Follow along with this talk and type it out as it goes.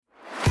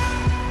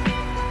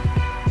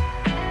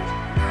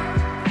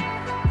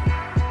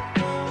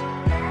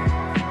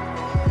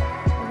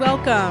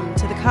Welcome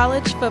to the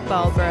College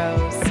Football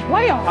Bros.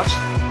 Playoffs?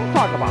 Don't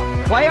talk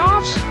about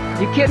playoffs.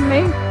 You kidding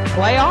me?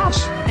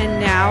 Playoffs?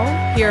 And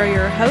now, here are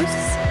your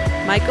hosts,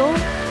 Michael,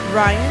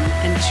 Ryan,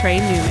 and Trey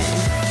Newman.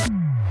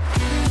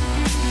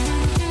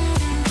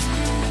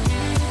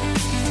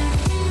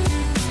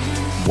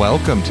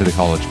 Welcome to the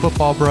College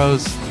Football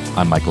Bros.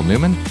 I'm Michael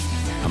Newman.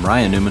 I'm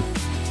Ryan Newman.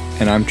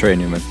 And I'm Trey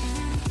Newman.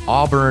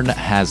 Auburn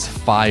has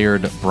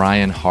fired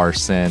Brian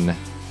Harsin.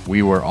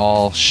 We were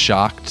all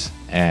shocked,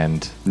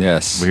 and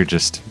yes,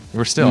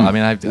 we're still. I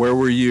mean, where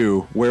were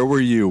you? Where were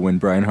you when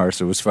Brian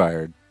Harsin was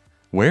fired?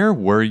 Where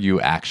were you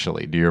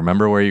actually? Do you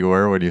remember where you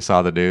were when you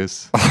saw the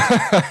news?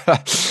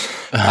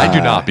 I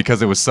do not,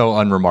 because it was so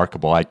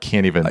unremarkable. I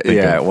can't even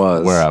think of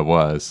where I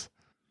was.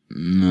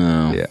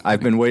 No. Yeah,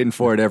 I've been waiting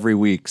for it every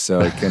week,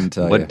 so I couldn't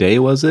tell you. What day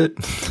was it?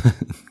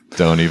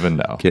 Don't even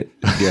know. Can't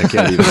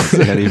even.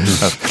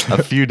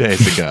 A few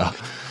days ago.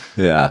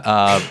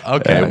 Yeah.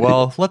 Okay,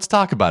 well, let's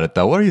talk about it,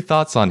 though. What are your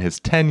thoughts on his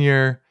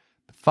tenure,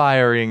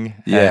 firing,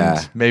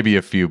 and maybe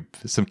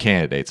some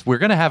candidates? We're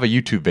going to have a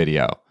YouTube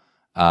video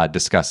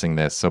discussing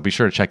this, so be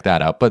sure to check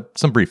that out. But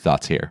some brief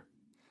thoughts here.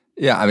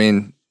 Yeah, I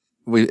mean,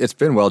 it's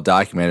been well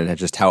documented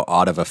just how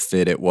odd of a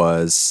fit it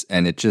was,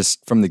 and it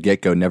just from the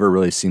get-go never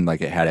really seemed like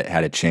it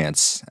had a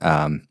chance.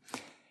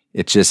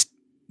 It just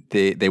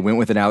they went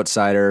with an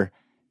outsider,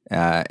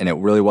 and it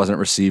really wasn't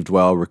received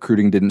well.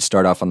 Recruiting didn't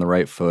start off on the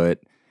right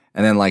foot,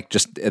 and then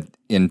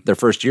in their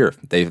first year,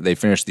 they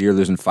finished the year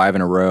losing 5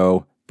 in a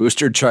row.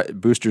 Boosters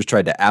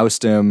tried to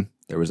oust him.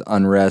 There was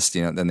unrest.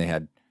 Then they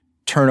had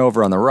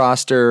turnover on the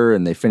roster,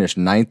 and they finished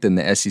 9th in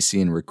the SEC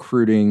in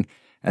recruiting.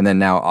 And then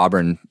now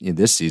Auburn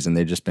this season,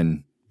 they've just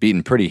been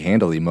beaten pretty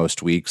handily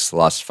most weeks,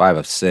 lost 5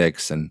 of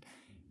 6. And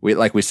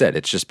like we said,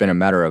 it's just been a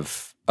matter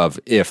of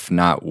if,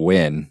 not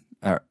when.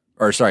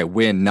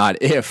 Win,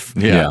 not if.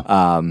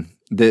 Yeah.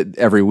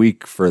 Every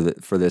week for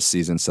this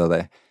season. So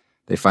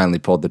they finally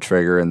pulled the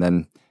trigger. And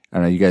then, I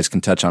don't know, you guys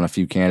can touch on a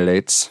few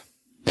candidates.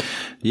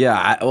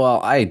 Yeah,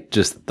 I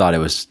just thought it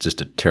was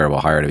just a terrible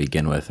hire to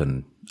begin with.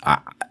 And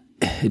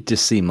it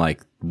just seemed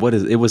like,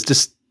 it was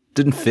just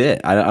didn't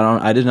fit.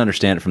 I didn't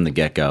understand it from the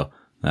get-go.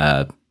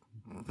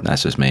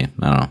 That's just me.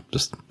 I don't know.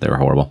 Just they were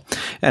horrible.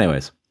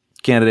 Anyways,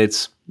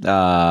 candidates.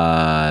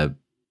 Lane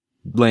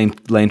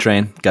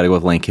Train. Got to go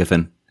with Lane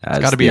Kiffin. It's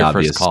got to be your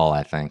first call,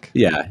 I think.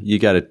 Yeah, you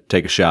got to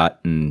take a shot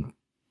and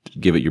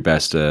give it your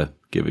best.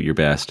 Give it your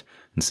best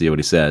and see what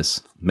he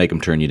says. Make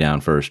him turn you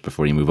down first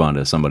before you move on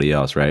to somebody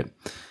else, right?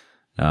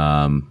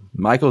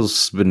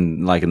 Michael's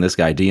been liking this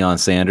guy, Deion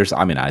Sanders.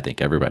 I mean, I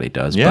think everybody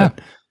does. Yeah.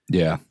 But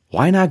yeah.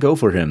 Why not go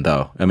for him,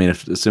 though? I mean,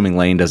 assuming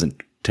Lane doesn't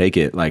take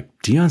it, like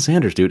Deion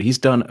Sanders, dude, he's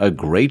done a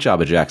great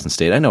job at Jackson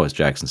State. I know it's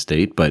Jackson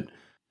State, but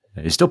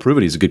he's still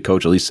proven he's a good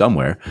coach, at least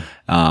somewhere.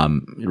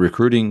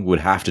 Recruiting would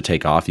have to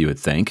take off, you would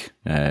think.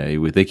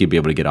 You would think he'd be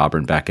able to get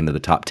Auburn back into the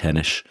top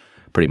 10-ish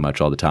pretty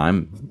much all the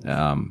time.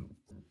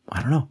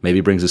 I don't know. Maybe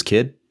he brings his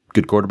kid,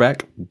 good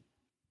quarterback.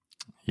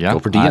 Yeah, go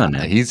for Deion.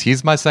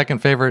 He's my second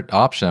favorite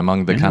option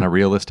among the kind of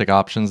realistic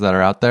options that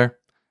are out there.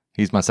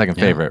 He's my second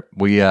favorite.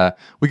 We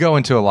go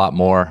into a lot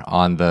more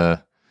in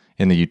the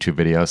YouTube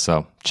video,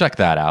 so check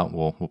that out.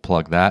 We'll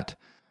plug that.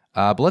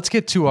 But let's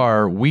get to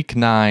our Week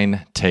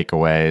 9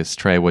 takeaways.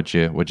 Trey, what'd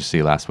you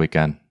see last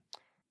weekend?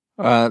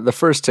 The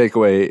first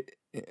takeaway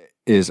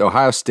is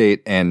Ohio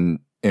State, and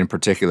in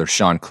particular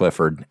Sean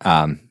Clifford.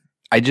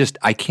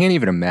 I can't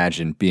even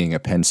imagine being a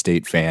Penn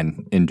State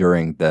fan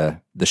enduring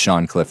the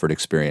Sean Clifford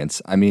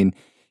experience. I mean,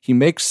 he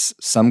makes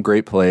some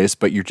great plays,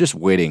 but you're just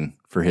waiting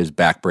for his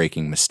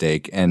back-breaking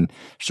mistake. And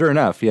sure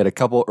enough, he had a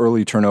couple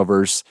early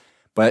turnovers,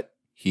 but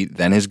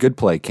then his good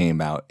play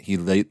came out. He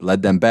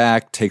led them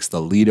back, takes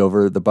the lead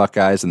over the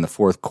Buckeyes in the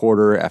fourth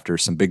quarter after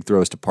some big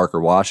throws to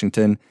Parker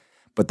Washington.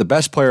 But the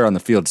best player on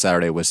the field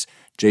Saturday was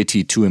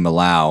JT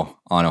Tuimoloau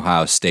on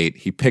Ohio State.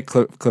 He picked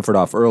Clifford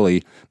off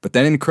early, but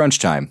then in crunch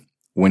time,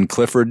 when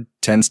Clifford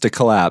tends to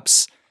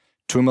collapse,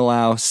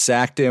 Tuimoloau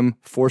sacked him,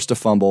 forced a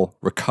fumble,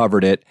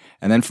 recovered it,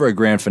 and then for a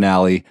grand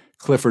finale,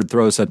 Clifford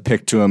throws a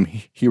pick to him.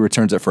 He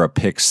returns it for a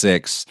pick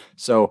 6.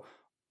 So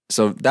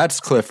that's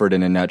Clifford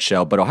in a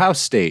nutshell. But Ohio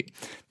State,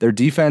 their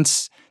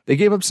defense, they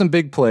gave up some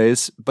big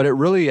plays, but it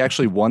really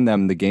actually won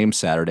them the game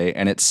Saturday,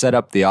 and it set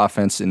up the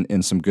offense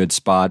in some good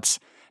spots.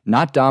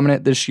 Not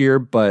dominant this year,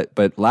 but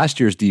last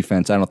year's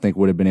defense, I don't think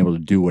would have been able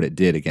to do what it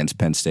did against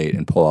Penn State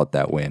and pull out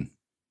that win.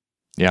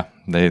 Yeah,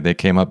 they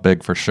came up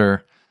big for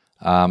sure.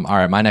 All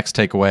right, my next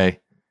takeaway,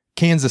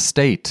 Kansas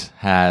State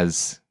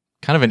has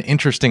kind of an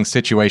interesting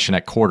situation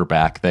at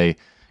quarterback. They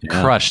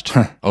crushed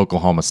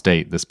Oklahoma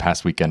State this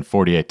past weekend,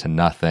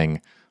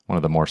 48-0, one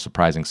of the more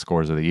surprising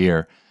scores of the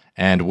year.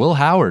 And Will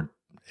Howard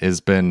has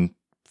been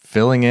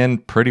filling in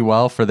pretty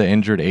well for the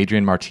injured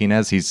Adrian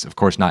Martinez. He's, of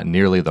course, not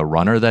nearly the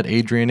runner that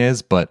Adrian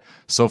is, but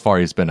so far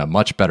he's been a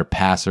much better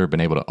passer, been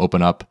able to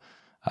open up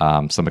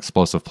some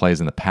explosive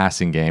plays in the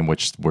passing game,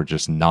 which were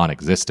just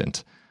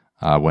non-existent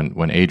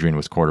when Adrian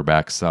was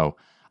quarterback. So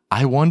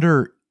I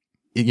wonder,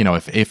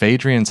 if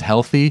Adrian's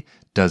healthy,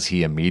 does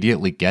he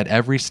immediately get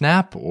every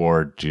snap,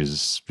 or do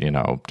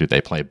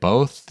they play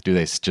both? Do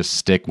they just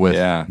stick with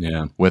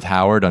with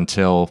Howard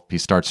until he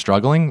starts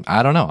struggling?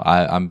 I don't know.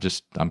 I'm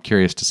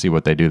curious to see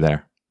what they do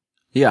there.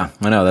 Yeah,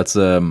 I know that's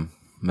an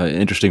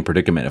interesting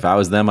predicament. If I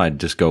was them, I'd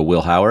just go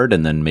Will Howard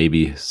and then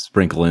maybe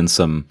sprinkle in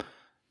some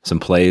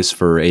plays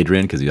for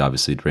Adrian because he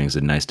obviously brings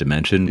a nice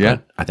dimension. Yeah,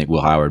 but I think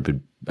Will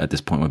Howard at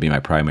this point would be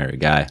my primary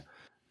guy.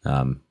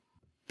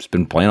 It's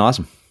been playing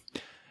awesome.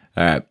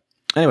 All right.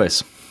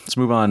 Anyways, let's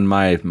move on.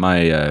 My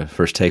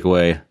first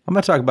takeaway. I'm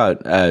going to talk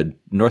about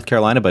North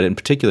Carolina, but in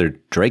particular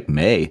Drake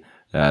May,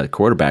 the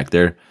quarterback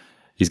there.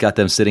 He's got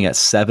them sitting at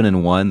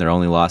 7-1. Their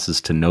only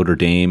losses to Notre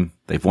Dame.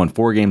 They've won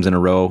 4 games in a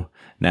row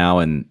now,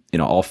 and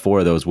all 4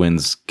 of those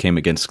wins came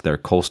against their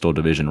Coastal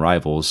Division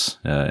rivals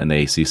in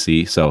the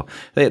ACC. So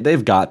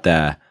they've got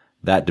that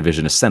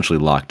division essentially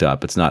locked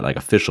up. It's not like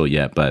official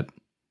yet, but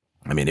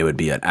I mean it would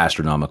be an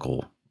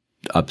astronomical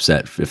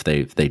upset if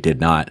they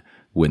did not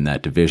win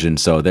that division.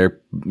 So they're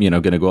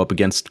going to go up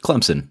against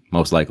Clemson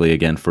most likely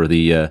again for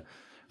the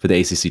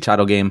ACC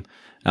title game.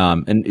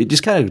 And it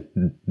just kind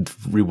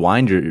of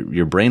rewind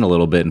your brain a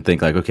little bit and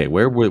think like, okay,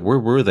 where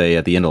were they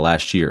at the end of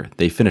last year?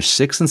 They finished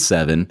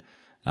 6-7.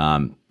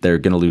 They're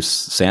going to lose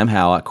Sam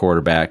Howell at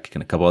quarterback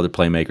and a couple other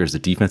playmakers. The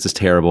defense is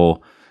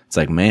terrible. It's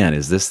like, man,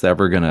 is this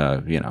ever going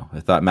to, I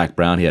thought Mac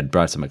Brown, he had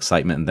brought some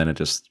excitement and then it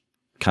just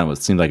kind of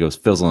seemed like it was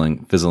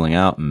fizzling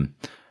out.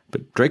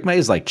 But Drake May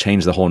has like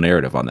changed the whole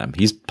narrative on them.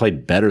 He's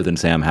played better than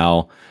Sam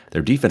Howell.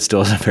 Their defense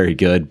still isn't very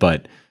good,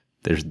 but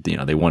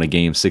they won a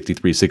game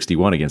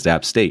 63-61 against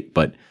App State,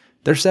 but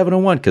they're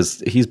 7-1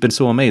 because he's been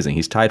so amazing.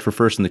 He's tied for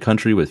first in the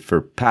country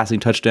for passing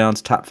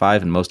touchdowns, top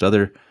 5 in most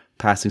other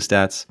passing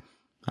stats.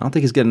 I don't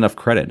think he's getting enough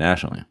credit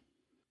nationally.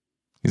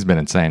 He's been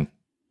insane.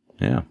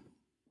 Yeah.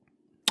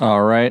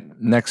 All right,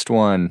 next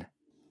one.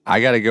 I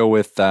got to go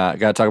with. Got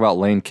to talk about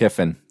Lane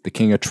Kiffin, the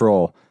king of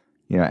troll.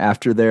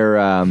 After their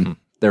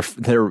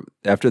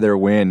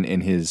win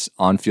in his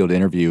on-field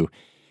interview,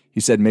 he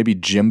said maybe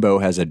Jimbo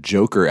has a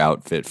Joker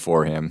outfit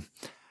for him,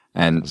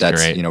 and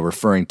that's great.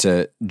 Referring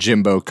to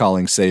Jimbo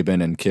calling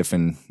Saban and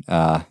Kiffin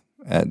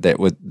that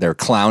with their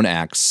clown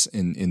acts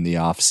in the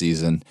off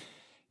season.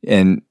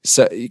 And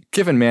so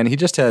Kiffin, man, he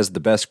just has the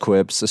best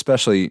quips,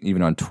 especially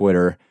even on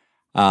Twitter.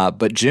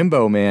 But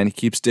Jimbo, man, he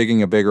keeps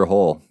digging a bigger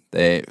hole.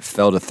 They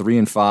fell to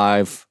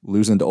 3-5,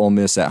 losing to Ole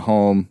Miss at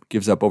home,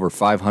 gives up over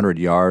 500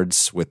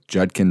 yards with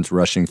Judkins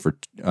rushing for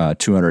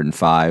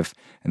 205.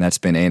 And that's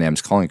been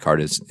A&M's calling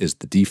card is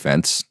the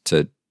defense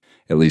to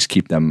at least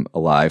keep them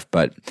alive.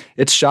 But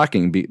it's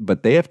shocking,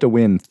 but they have to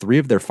win 3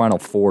 of their final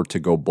 4 to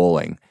go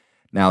bowling.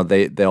 Now,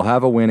 they'll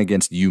have a win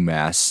against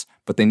UMass,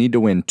 but they need to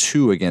win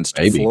 2 against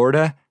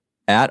Florida,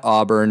 at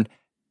Auburn,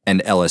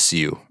 and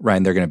LSU.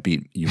 Ryan, they're going to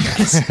beat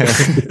UMass.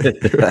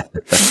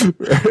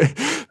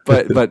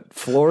 but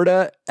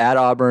Florida, at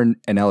Auburn,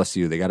 and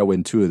LSU, they got to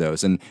win 2 of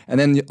those. And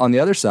then on the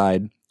other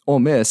side, Ole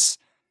Miss,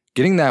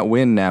 getting that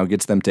win now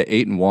gets them to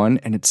 8-1,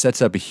 and it sets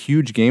up a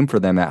huge game for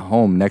them at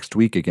home next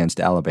week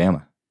against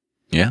Alabama.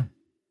 Yeah.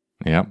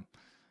 Yep.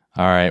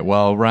 All right.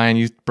 Well, Ryan,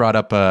 you brought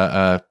up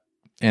an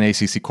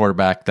ACC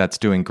quarterback that's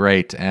doing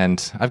great,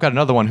 and I've got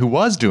another one who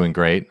was doing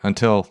great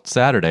until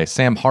Saturday.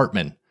 Sam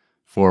Hartman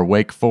for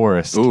Wake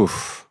Forest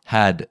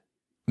had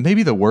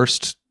maybe the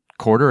worst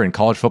quarter in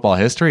college football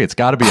history. It's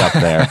got to be up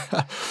there.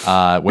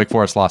 Wake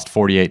Forest lost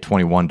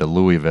 48-21 to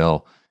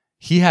Louisville.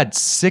 He had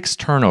 6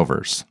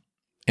 turnovers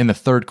in the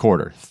third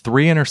quarter,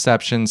 3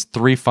 interceptions,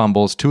 3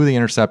 fumbles. 2 of the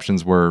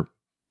interceptions were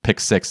pick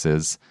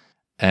sixes,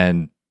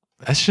 and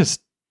that's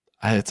just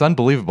it's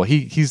unbelievable.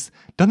 He's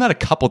done that a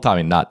couple times, I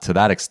mean, not to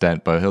that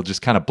extent, but he'll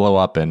just kind of blow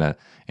up in a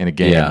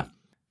game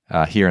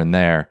here and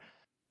there.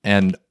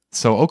 And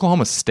so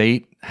Oklahoma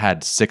State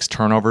had 6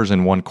 turnovers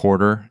in one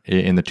quarter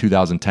in the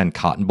 2010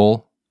 Cotton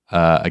Bowl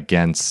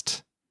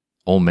against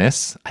Ole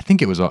Miss. I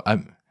think it was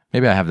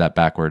maybe I have that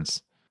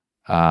backwards.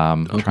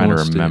 I'm trying to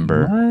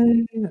remember.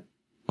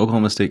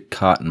 Oklahoma State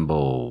Cotton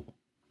Bowl.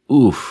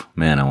 Oof,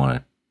 man, I want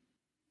to.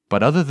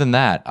 But other than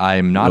that,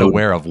 I'm not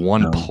aware of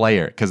one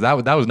player, because that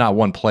was not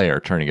one player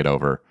turning it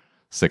over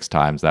 6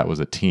 times. That was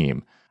a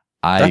team.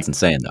 That's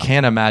insane, though.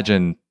 Can't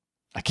imagine.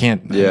 I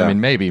can't. Yeah. I mean,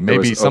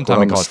 maybe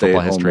sometime in college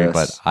football history,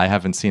 but I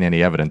haven't seen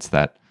any evidence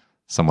that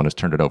someone has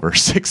turned it over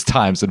 6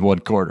 times in one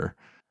quarter.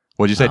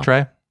 What'd you say,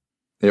 Trey?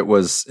 It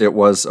was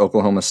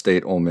Oklahoma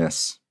State, Ole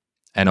Miss,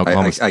 and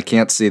Oklahoma. I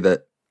can't see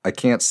that. I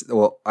can't.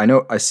 Well, I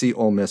know I see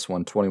Ole Miss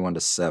won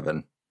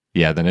 21-7.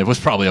 Yeah, then it was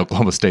probably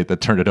Oklahoma State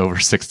that turned it over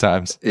 6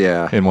 times.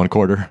 Yeah, in one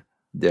quarter.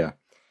 Yeah,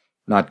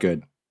 not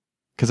good.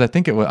 Because I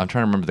think it was. I'm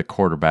trying to remember the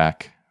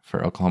quarterback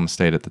for Oklahoma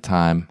State at the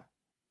time.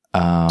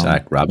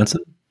 Zach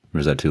Robinson, or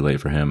is that too late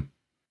for him?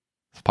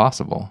 It's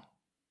possible.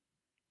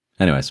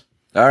 Anyways,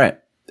 all right.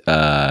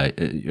 Are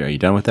you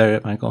done with that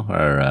yet, Michael?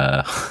 Or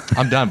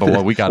I'm done,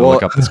 but we got to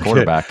look up this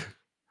quarterback.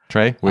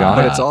 Trey, we on?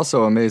 But it's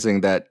also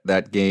amazing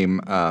that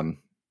game,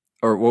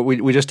 or what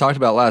we just talked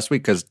about last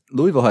week, because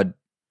Louisville had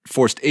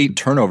forced 8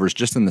 turnovers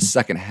just in the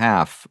second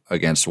half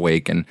against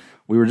Wake, and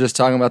we were just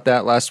talking about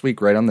that last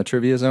week, right on the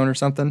Trivia Zone or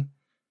something.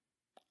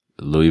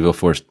 Louisville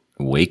forced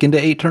Wake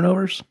into 8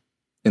 turnovers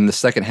in the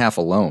second half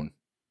alone.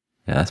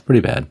 Yeah, that's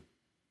pretty bad.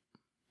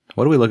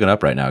 What are we looking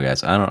up right now,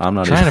 guys? I'm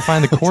not trying to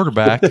find the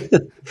quarterback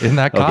in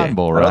that Cotton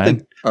Bowl,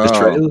 Ryan.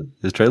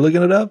 Is Trey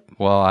looking it up?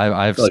 Well,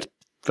 I felt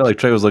like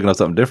Trey was looking up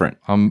something different.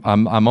 I'm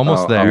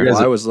almost there.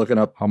 I was looking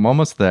up. I'm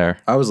almost there.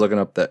 I was looking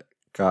up that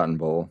Cotton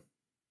Bowl.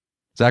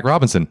 Zach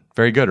Robinson,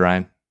 very good,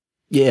 Ryan.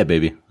 Yeah,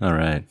 baby. All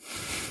right.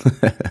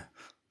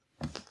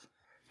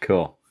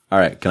 Cool. All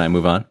right. Can I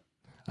move on?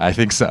 I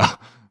think so.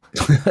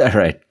 All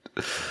right.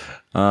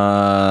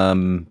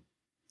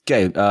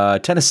 Okay.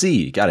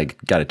 Tennessee. Got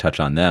to touch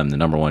on them. The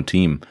number 1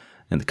 team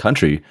in the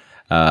country.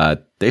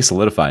 They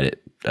solidified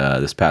it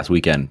this past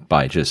weekend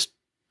by just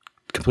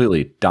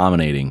completely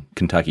dominating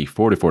Kentucky,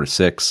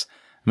 44-6.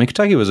 I mean,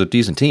 Kentucky was a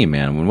decent team,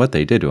 man. When what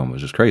they did to them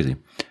was just crazy.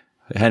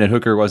 Hendon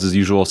Hooker was his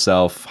usual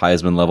self.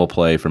 Heisman level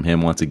play from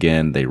him once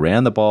again. They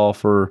ran the ball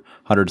for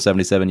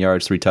 177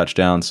 yards, 3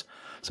 touchdowns.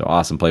 So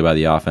awesome play by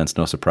the offense.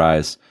 No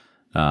surprise.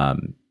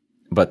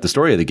 But the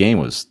story of the game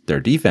was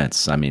their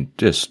defense. I mean,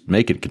 just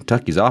making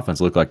Kentucky's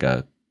offense look like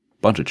a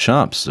bunch of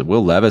chumps.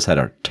 Will Levis had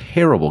a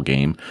terrible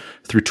game.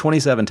 Threw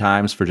 27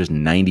 times for just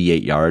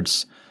 98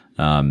 yards.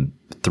 3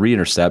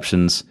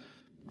 interceptions.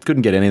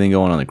 Couldn't get anything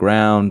going on the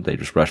ground. They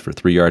just rushed for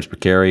 3 yards per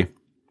carry.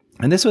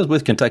 And this was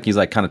with Kentucky's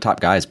like kind of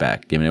top guys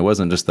back. I mean, it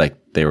wasn't just like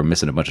they were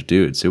missing a bunch of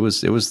dudes. It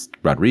was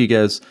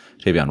Rodriguez,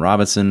 Tavion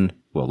Robinson,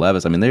 Will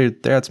Levis. I mean, they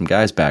had some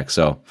guys back.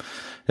 So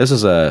this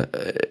was a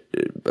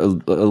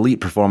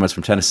elite performance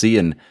from Tennessee,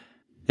 and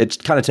it's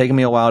kind of taken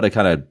me a while to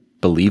kind of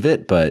believe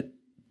it, but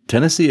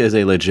Tennessee is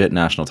a legit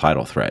national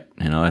title threat.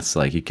 You know, it's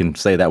like you can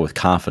say that with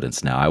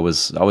confidence now. I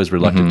was always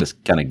reluctant to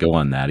kind of go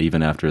on that,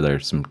 even after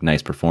there's some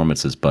nice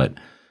performances, but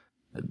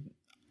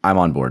I'm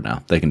on board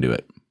now. They can do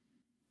it.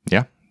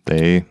 Yeah,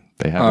 they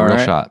have a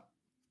real shot.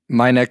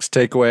 My next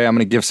takeaway, I'm going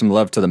to give some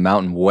love to the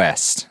Mountain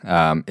West.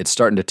 It's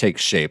starting to take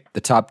shape.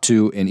 The top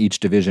 2 in each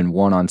division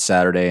won on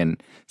Saturday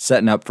and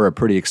setting up for a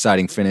pretty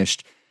exciting finish.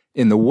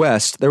 In the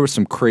West, there was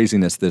some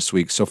craziness this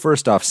week. So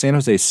first off, San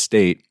Jose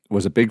State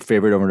was a big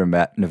favorite over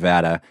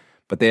Nevada,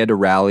 but they had to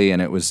rally,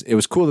 and it was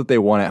cool that they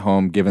won at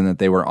home, given that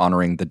they were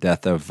honoring the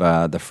death of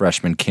the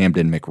freshman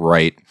Camden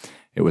McWright.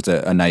 It was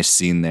a nice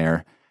scene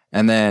there.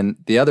 And then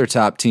the other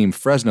top team,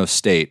 Fresno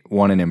State,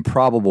 won an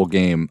improbable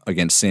game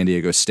against San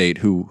Diego State,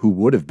 who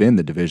would have been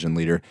the division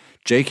leader.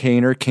 Jake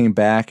Haener came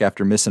back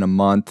after missing a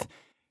month.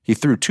 He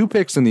threw 2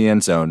 picks in the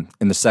end zone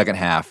in the second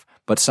half,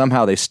 but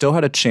somehow they still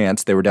had a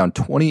chance. They were down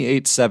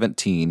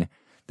 28-17.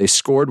 They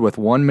scored with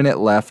 1 minute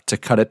left to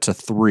cut it to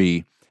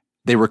 3.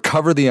 They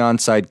recover the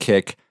onside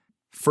kick.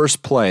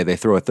 First play, they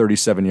throw a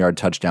 37-yard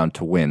touchdown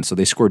to win. So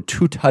they scored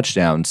 2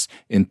 touchdowns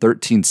in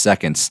 13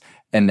 seconds.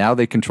 And now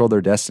they control their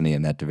destiny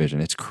in that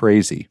division. It's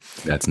crazy.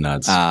 That's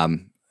nuts.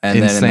 And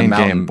insane then in the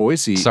Mountain game.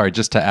 Boise. Sorry,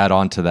 just to add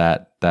on to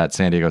that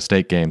San Diego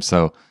State game.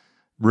 So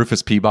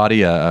Rufus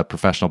Peabody, a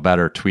professional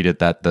bettor, tweeted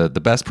that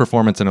the best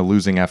performance in a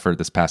losing effort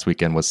this past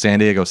weekend was San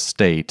Diego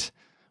State,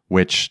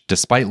 which,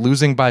 despite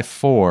losing by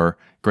 4,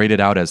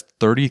 graded out as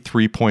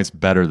 33 points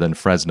better than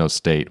Fresno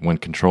State when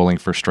controlling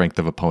for strength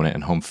of opponent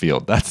and home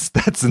field. That's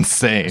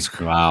insane.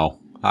 Wow.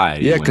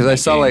 Yeah, because I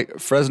saw like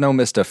Fresno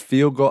missed a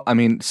field goal. I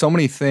mean, so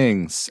many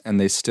things,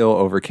 and they still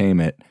overcame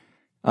it.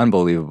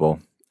 Unbelievable.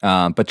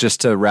 But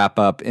just to wrap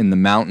up in the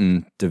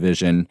Mountain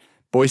Division,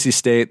 Boise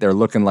State, they're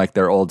looking like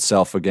their old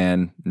self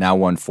again, now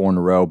won 4 in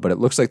a row, but it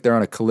looks like they're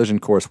on a collision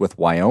course with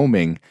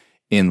Wyoming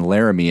in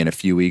Laramie in a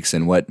few weeks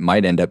and what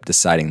might end up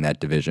deciding that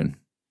division.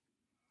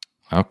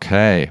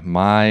 Okay,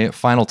 my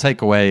final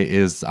takeaway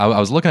is I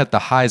was looking at the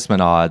Heisman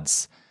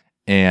odds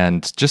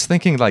and just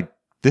thinking like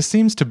this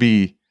seems to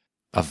be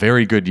a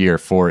very good year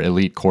for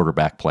elite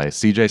quarterback play.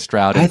 CJ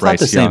Stroud and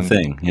Bryce Young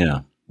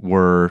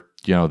were,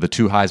 the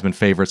 2 Heisman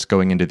favorites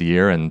going into the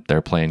year, and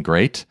they're playing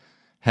great.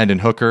 Hendon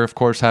Hooker, of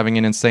course, having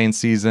an insane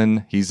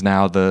season. He's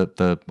now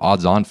the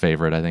odds-on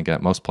favorite, I think,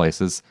 at most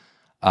places.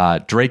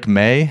 Drake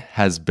May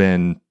has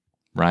been,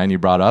 Ryan, you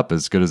brought up,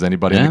 as good as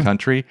anybody in the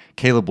country.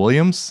 Caleb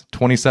Williams,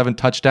 27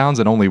 touchdowns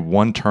and only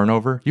 1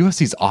 turnover.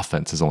 USC's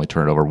offense has only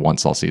turned over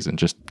once all season.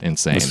 Just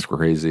insane. That's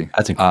crazy.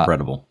 That's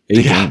incredible.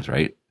 8 games,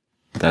 right?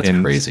 That's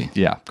crazy.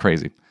 Yeah,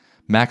 crazy.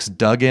 Max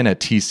Duggan at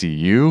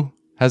TCU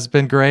has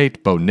been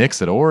great. Bo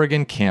Nix at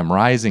Oregon, Cam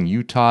Rising,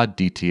 Utah,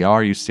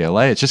 DTR,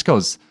 UCLA. It just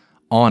goes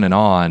on and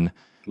on.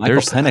 Michael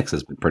Penix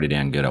has been pretty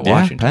damn good at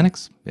Washington.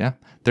 Penix, yeah.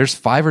 There's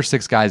 5 or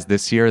 6 guys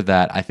this year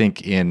that I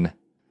think in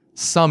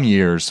some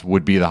years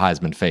would be the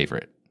Heisman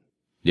favorite.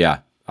 Yeah,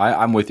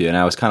 I'm with you. And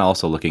I was kind of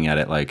also looking at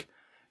it like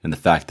in the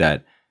fact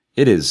that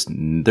there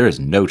is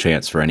no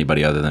chance for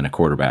anybody other than a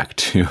quarterback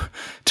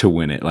to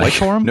win it. Like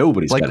Corum?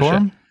 Nobody's Blake got a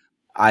Corum? shot.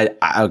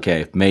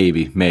 Okay,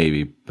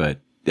 maybe, but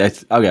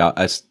that's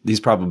okay.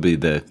 He's probably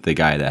the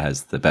guy that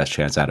has the best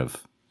chance out of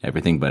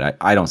everything, but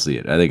I don't see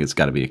it. I think it's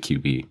got to be a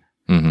QB.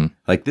 Mm-hmm.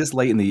 Like this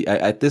late in the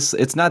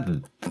it's not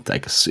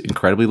like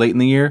incredibly late in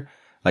the year.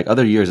 Like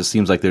other years, it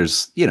seems like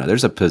there's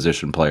a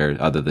position player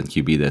other than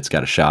QB that's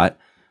got a shot,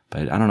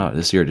 but I don't know.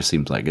 This year, it just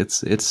seems like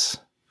it's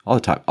all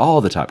the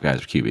top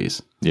guys are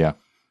QBs. Yeah,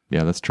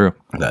 that's true.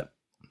 But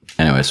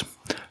anyways,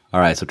 All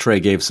right, so Trey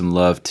gave some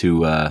love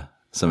to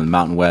some of the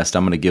Mountain West.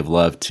 I'm going to give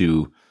love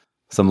to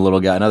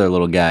another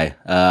little guy.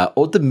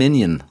 Old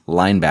Dominion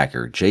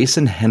linebacker,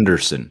 Jason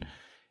Henderson.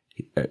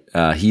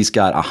 He's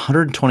got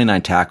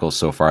 129 tackles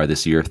so far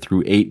this year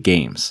through 8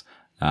 games,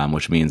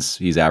 which means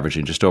he's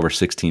averaging just over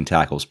 16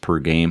 tackles per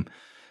game.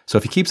 So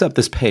if he keeps up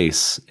this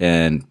pace,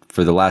 and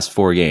for the last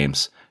 4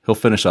 games, he'll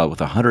finish out with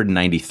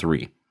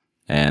 193.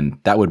 And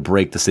that would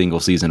break the single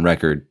season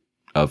record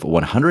of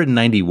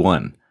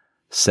 191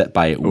 set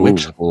by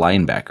which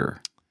linebacker?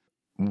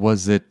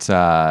 Was it,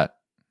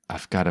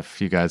 I've got a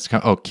few guys.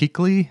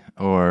 Kuechly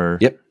or?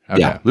 Yep. Okay.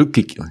 Yeah, Luke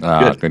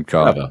Kuechly. Good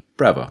call.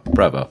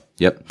 Bravo.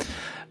 Yep.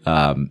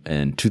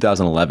 In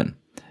 2011,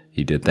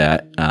 he did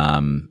that.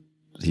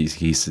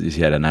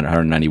 He had a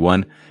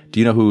 191. Do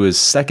you know who is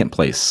second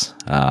place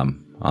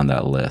on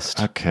that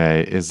list?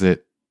 Okay. Is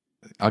it?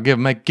 I'll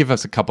give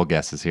us a couple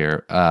guesses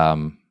here.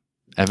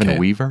 Evan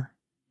Weaver.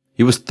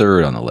 He was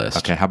third on the list.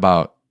 Okay. How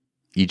about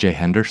E.J.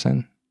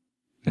 Henderson?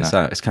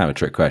 It's kind of a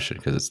trick question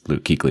because it's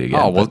Luke Kuechly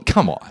again. Oh, well,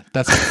 come on.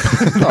 That's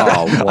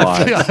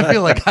why? I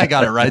feel like I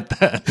got it right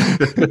then.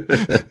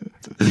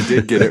 You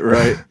did get it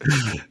right.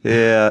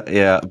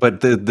 Yeah. But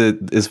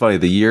it's funny.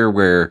 The year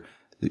where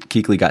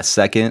Kuechly got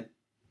second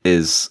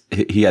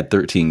he had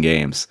 13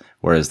 games,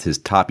 whereas his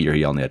top year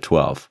he only had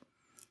 12.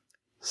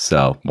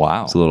 So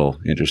wow, it's a little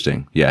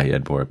interesting. Yeah, he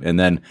had more. And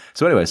then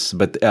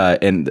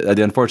and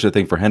the unfortunate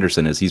thing for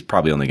Henderson is he's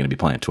probably only going to be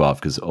playing 12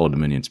 because Old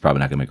Dominion's probably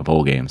not going to make a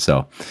bowl game.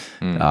 So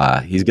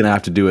he's going to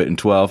have to do it in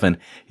 12, and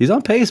he's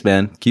on pace,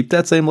 man. Keep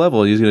that same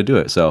level, he's going to do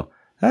it. So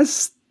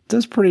that's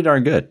pretty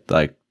darn good,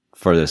 like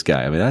for this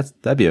guy. I mean,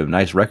 that'd be a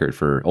nice record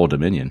for Old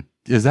Dominion.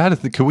 Is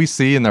that could we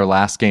see in their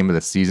last game of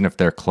the season if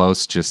they're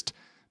close, just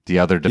the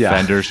other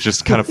defenders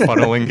just kind of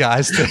funneling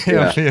guys to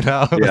him, you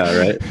know? Yeah,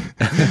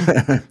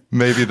 right.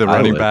 Maybe the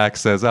running back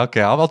says,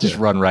 "Okay, I'll just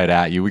run right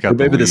at you. We got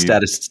maybe the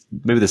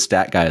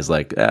stat guy is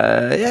like,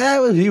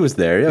 he was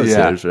there.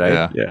 Yeah,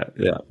 right.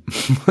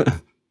 Yeah.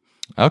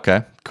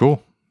 Okay,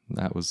 cool.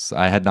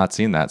 I had not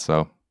seen that,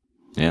 so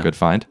good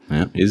find.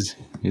 Yeah,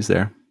 he's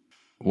there.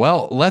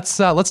 Well, let's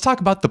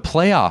talk about the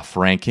playoff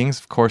rankings.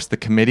 Of course, the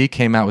committee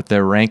came out with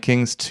their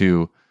rankings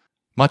to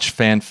much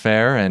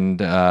fanfare and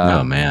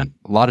a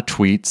lot of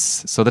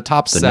tweets. So the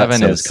top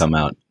 7 is come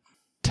out: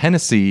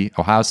 Tennessee,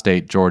 Ohio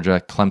State,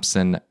 Georgia,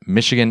 Clemson,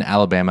 Michigan,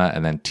 Alabama,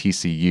 and then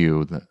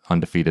TCU,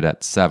 undefeated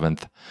at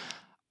 7th.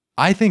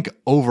 I think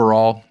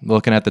overall,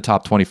 looking at the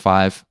top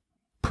 25,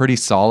 pretty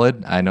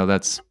solid. I know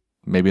that's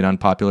maybe an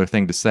unpopular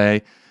thing to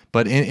say,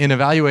 but in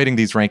evaluating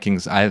these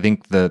rankings, I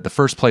think the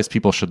first place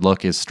people should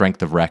look is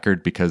strength of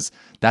record, because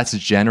that's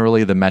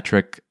generally the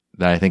metric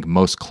that I think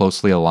most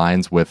closely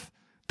aligns with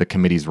the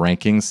committee's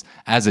rankings,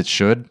 as it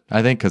should,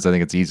 I think, because I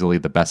think it's easily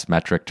the best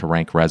metric to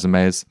rank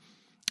resumes.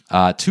 2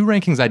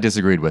 rankings I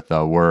disagreed with,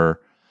 though, were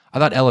I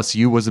thought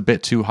LSU was a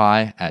bit too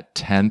high at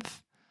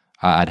 10th.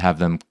 I'd have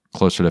them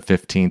closer to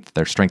 15th.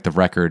 Their strength of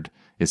record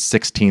is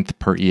 16th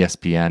per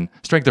ESPN.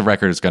 Strength of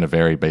record is going to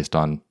vary based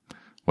on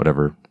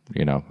whatever,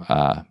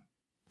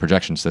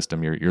 projection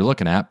system you're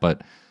looking at.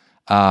 But,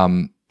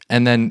 and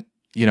then,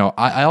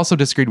 I also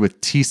disagreed with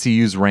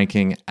TCU's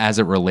ranking as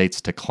it relates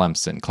to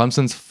Clemson.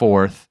 Clemson's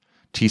 4th,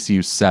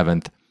 TCU's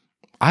 7th.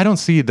 I don't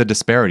see the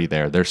disparity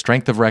there. Their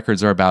strength of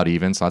records are about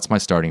even, so that's my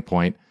starting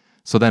point.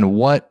 So then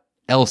what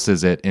else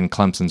is it in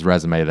Clemson's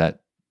resume that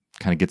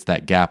kind of gets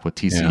that gap with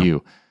TCU?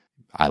 Yeah.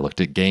 I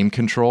looked at game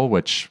control,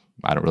 which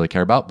I don't really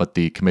care about, but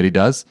the committee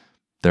does.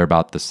 They're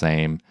about the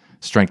same.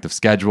 Strength of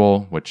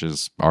schedule, which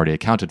is already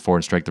accounted for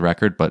in strength of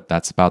record, but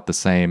that's about the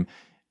same.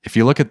 If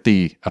you look at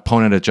the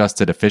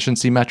opponent-adjusted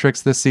efficiency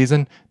metrics this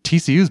season,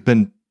 TCU's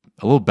been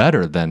a little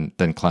better than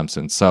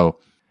Clemson. So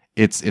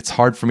it's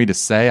hard for me to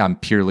say. I'm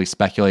purely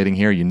speculating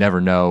here. You never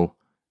know,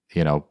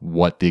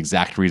 what the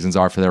exact reasons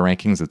are for their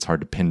rankings. It's hard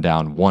to pin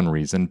down one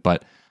reason,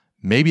 but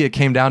maybe it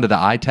came down to the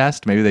eye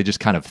test. Maybe they just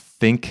kind of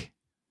think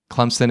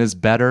Clemson is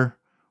better,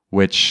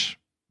 which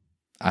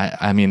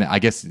I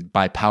guess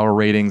by power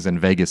ratings and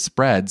Vegas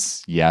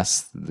spreads,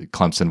 yes,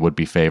 Clemson would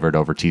be favored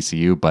over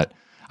TCU, but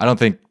I don't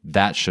think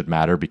that should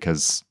matter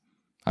because,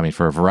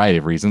 for a variety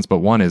of reasons, but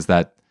one is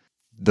that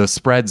the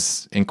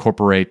spreads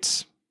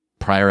incorporate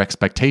prior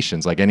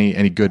expectations, like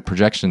any good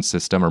projection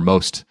system, or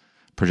most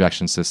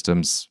projection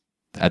systems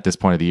at this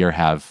point of the year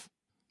have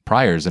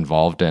priors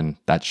involved, and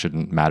that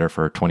shouldn't matter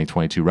for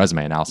 2022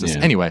 resume analysis.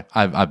 Yeah. Anyway,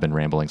 I've been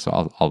rambling,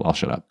 so I'll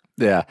shut up.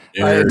 Yeah,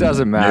 it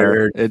doesn't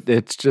matter.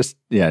 It's just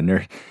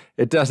nerd.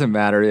 It doesn't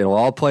matter. It'll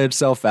all play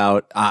itself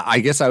out. I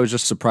guess I was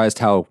just surprised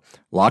how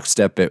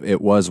lockstep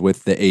it was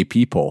with the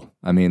AP poll.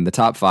 The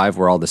top 5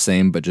 were all the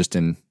same, but just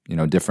in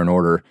different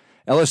order.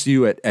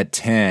 LSU at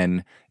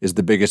 10 is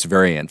the biggest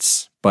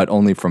variance, but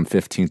only from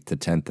 15th to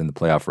 10th in the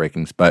playoff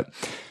rankings. But,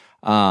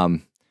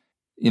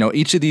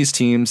 each of these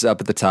teams up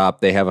at the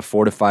top, they have a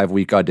 4 to 5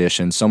 week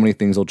audition. So many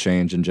things will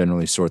change and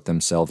generally sort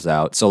themselves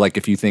out. So like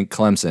if you think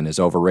Clemson is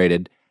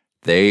overrated,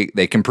 they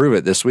can prove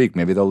it this week.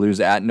 Maybe they'll lose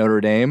at Notre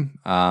Dame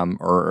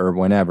or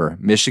whenever.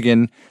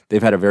 Michigan,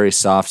 they've had a very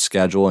soft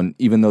schedule. And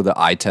even though the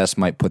eye test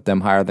might put them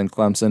higher than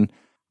Clemson,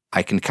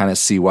 I can kind of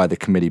see why the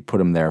committee put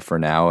them there for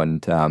now.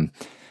 And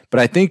but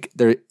I think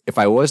if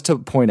I was to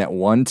point at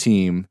one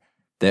team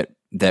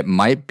that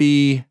might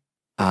be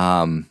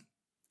a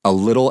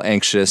little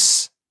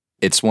anxious,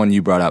 it's one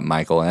you brought up,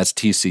 Michael, and that's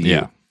TCU.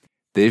 Yeah.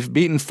 They've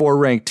beaten 4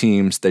 ranked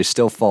teams. They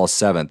still fall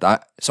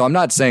 7th. So I'm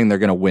not saying they're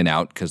going to win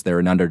out because they're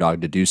an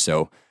underdog to do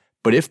so.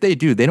 But if they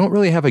do, they don't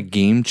really have a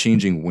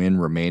game-changing win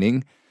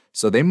remaining.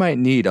 So they might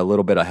need a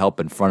little bit of help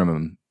in front of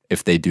them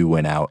if they do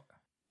win out.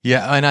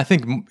 Yeah, and I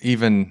think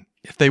even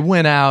if they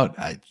win out,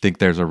 I think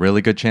there's a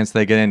really good chance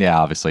they get in. Yeah,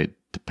 obviously it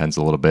depends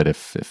a little bit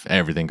if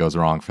everything goes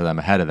wrong for them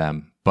ahead of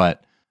them.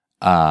 But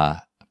I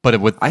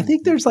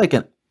think there's like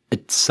a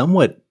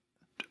somewhat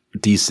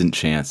decent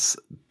chance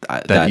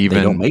that even,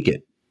 they don't make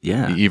it.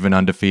 Yeah, even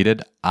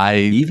undefeated.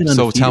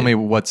 So tell me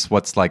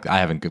what's like. I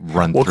haven't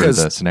run through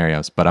the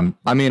scenarios, but I'm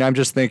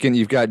just thinking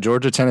you've got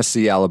Georgia,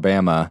 Tennessee,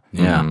 Alabama.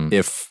 Yeah,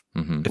 if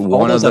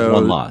one of those have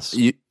one loss,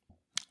 you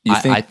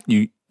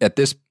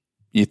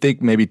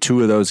think maybe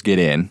 2 of those get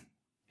in.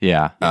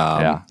 Yeah,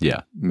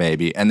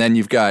 maybe, and then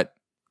you've got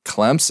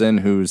Clemson,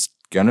 who's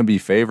going to be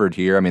favored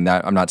here. I mean,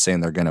 I'm not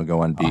saying they're going to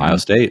go unbeaten. Ohio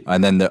State,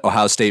 and then the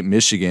Ohio State,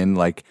 Michigan.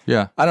 Like,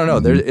 yeah, I don't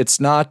know.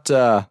 It's not.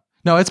 No,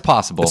 it's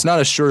possible. It's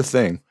not a sure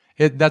thing.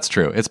 That's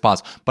true. It's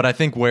possible. But I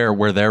think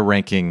where they're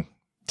ranking,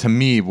 to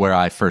me, where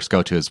I first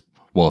go to is,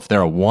 well, if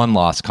they're a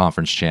 1-loss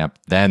conference champ,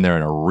 then they're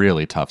in a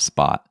really tough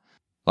spot.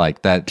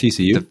 Like that.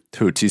 TCU?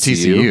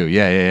 TCU.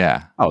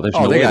 Yeah. Oh,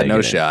 they got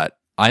no shot.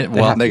 They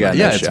got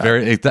no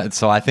shot.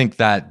 So I think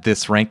that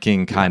this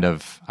ranking kind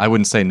of, I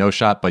wouldn't say no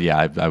shot, but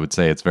yeah, I would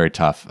say it's very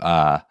tough.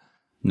 I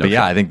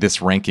think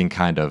this ranking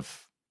kind of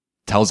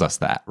tells us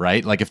that,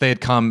 right? Like if they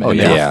had come and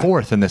they were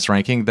 4th in this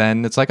ranking,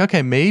 then it's like,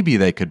 okay, maybe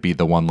they could be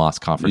the 1-loss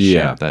conference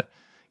champ that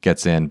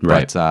gets in,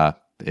 but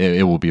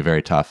it will be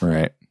very tough,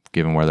 right?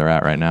 Given where they're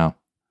at right now.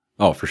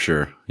 Oh, for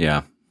sure,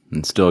 yeah,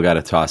 and still got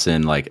to toss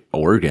in like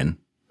Oregon.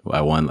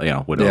 I won, one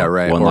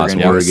loss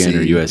Oregon or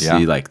USC. Yeah.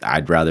 Like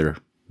I'd rather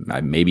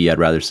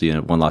see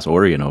a 1-loss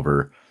Oregon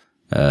over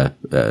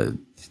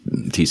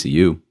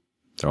TCU.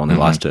 They're only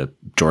lost to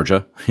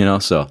Georgia,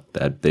 so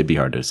that they'd be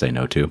hard to say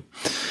no to.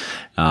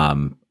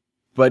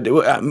 But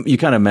you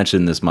kind of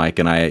mentioned this, Mike,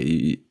 and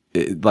I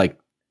like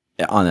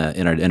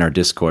in our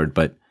Discord.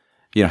 But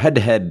head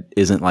to head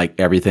isn't like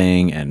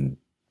everything, and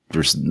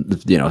there's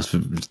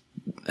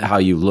how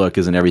you look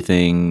isn't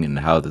everything, and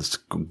how this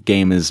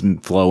game is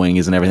flowing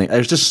isn't everything.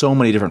 There's just so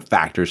many different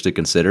factors to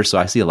consider. So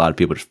I see a lot of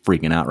people just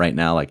freaking out right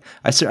now. Like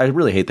I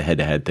really hate the head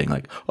to head thing.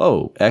 Like,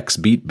 oh, X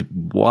beat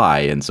Y,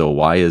 and so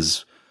Y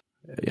is.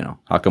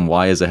 How come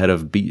Y is ahead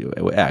of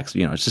X?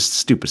 It's just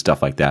stupid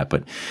stuff like that.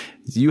 But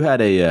you had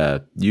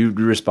you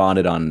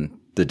responded on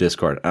the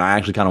Discord, and I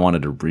actually kind of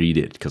wanted to read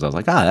it because I was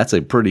like, that's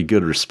a pretty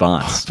good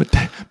response. But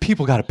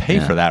people got to pay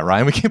for that,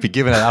 Ryan. We can't be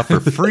giving it out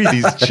for free.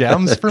 These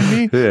gems from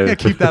me. Yeah,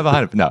 keep that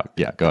behind. No,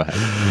 yeah, go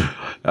ahead.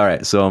 All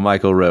right. So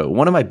Michael wrote,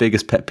 one of my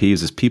biggest pet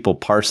peeves is people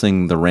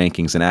parsing the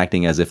rankings and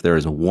acting as if there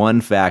is one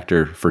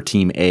factor for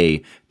Team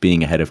A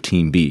being ahead of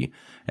Team B,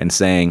 and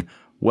saying,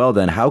 well,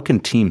 then how can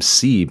Team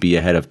C be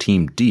ahead of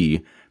Team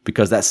D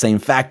because that same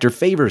factor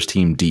favors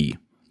Team D?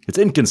 It's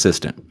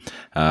inconsistent.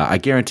 I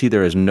guarantee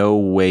there is no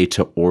way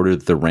to order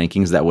the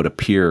rankings that would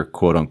appear,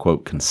 quote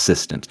unquote,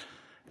 consistent.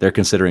 They're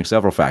considering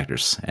several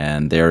factors,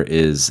 and there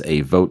is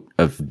a vote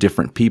of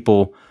different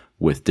people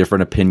with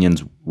different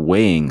opinions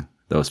weighing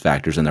those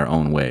factors in their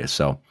own ways.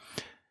 So,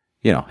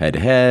 head to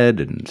head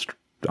and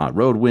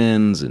road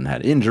wins and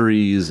had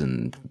injuries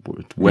and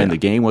when the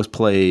game was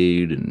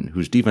played and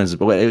whose defense is.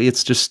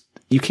 It's just,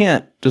 you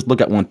can't just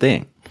look at one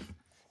thing.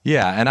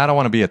 Yeah, and I don't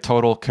want to be a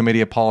total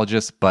committee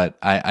apologist, but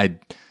I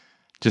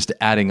just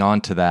adding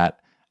on to that,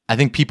 I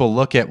think people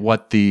look at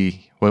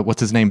what's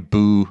his name,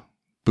 Boo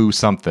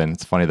something.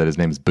 It's funny that his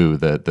name is Boo,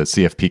 the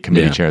CFP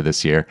committee chair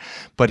this year.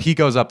 But he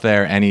goes up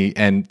there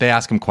and they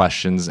ask him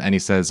questions, and he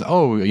says,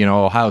 "Oh,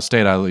 Ohio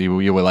State,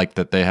 you would like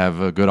that they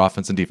have a good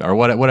offense and defense," or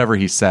whatever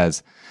he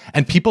says,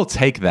 and people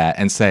take that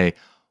and say,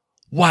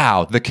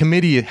 "Wow, the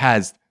committee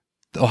has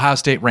Ohio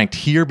State ranked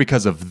here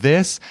because of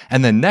this,"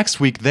 and then next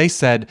week they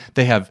said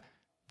they have,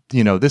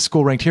 this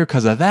school ranked here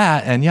because of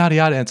that, and yada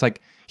yada. And it's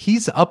like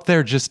he's up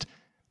there just.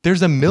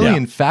 There's a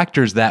million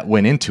factors that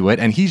went into it,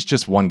 and he's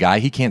just one guy.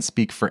 He can't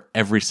speak for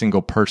every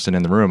single person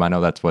in the room. I know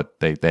that's what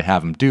they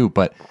have him do,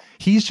 but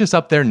he's just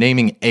up there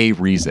naming a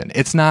reason.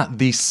 It's not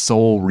the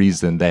sole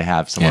reason they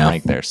have someone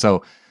ranked there.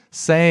 So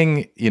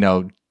saying,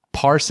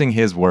 parsing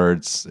his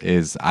words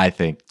is, I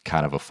think,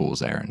 kind of a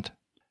fool's errand.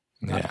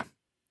 Yeah.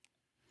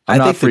 I'm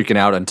not freaking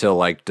out until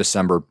like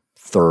December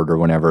 3rd or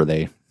whenever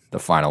the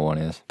final one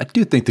is. I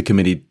do think the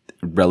committee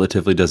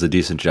relatively does a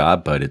decent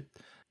job, but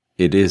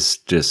it is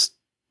just,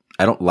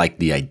 I don't like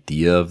the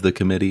idea of the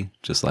committee.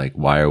 Just like,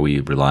 why are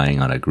we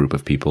relying on a group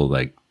of people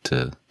like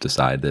to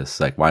decide this?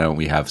 Like, why don't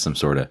we have some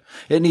sort of,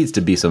 it needs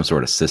to be some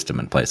sort of system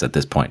in place at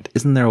this point.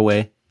 Isn't there a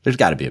way? There's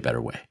got to be a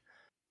better way.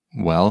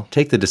 Well,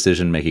 take the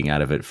decision making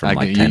out of it from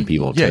 10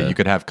 people. Yeah, you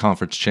could have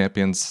conference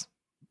champions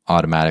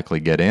automatically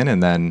get in,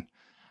 and then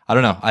I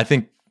don't know. I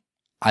think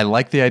I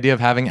like the idea of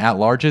having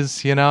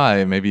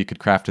at-larges, maybe you could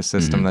craft a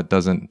system that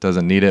doesn't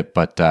need it.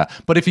 But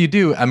if you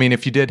do, I mean,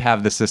 if you did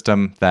have the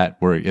system that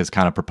is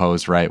kind of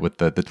proposed, right, with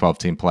the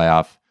 12-team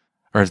playoff,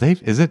 or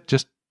is it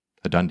just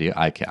a done deal?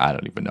 I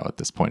don't even know at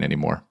this point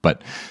anymore.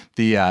 But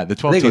the 12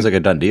 I think it was like a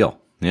done deal.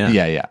 Yeah.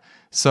 Yeah.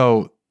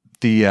 So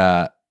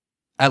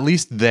at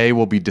least they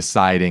will be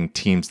deciding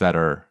teams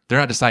they're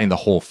not deciding the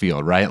whole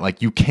field, right?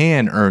 Like you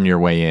can earn your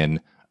way in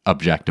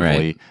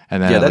objectively, Right.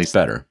 and then Yeah, at that's least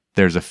better.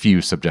 there's a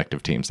few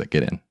subjective teams that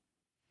get in.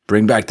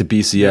 Bring back the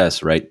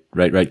BCS,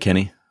 right,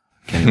 Kenny?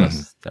 Kenny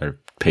was our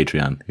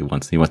Patreon. He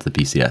wants the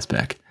BCS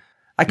back.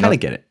 I kind of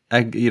get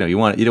it. You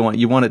want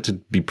it to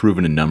be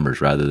proven in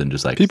numbers rather than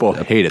just like People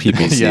hated the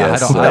BCS.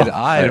 Yeah,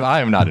 I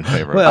am not in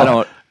favor. Well,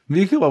 of it.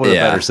 you come up with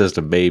Yeah. a better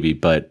system, maybe,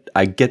 but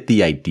I get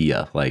the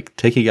idea. Like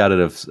taking out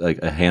of like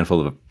a handful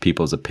of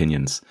people's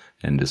opinions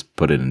and just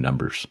put it in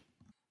numbers.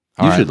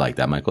 All You right. should like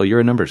that, Michael. You're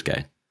a numbers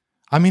guy.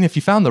 I mean, if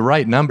you found the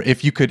right number,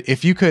 if you could,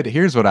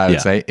 here's what I would Yeah.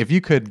 say: if you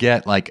could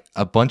get like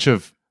a bunch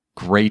of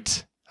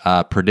great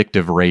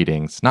predictive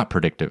ratings, not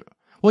predictive.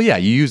 Well, yeah,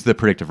 you use the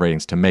predictive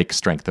ratings to make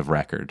strength of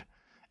record,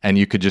 and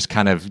you could just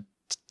kind of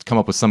come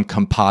up with some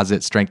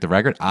composite strength of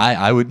record.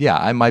 I would,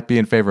 I might be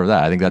in favor of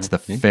that. I think that's the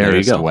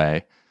fairest go.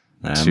 way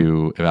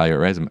to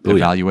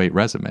evaluate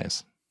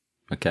resumes.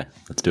 Okay,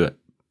 let's do it.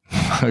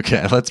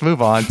 Okay, let's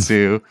move on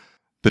to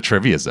the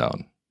trivia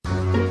zone.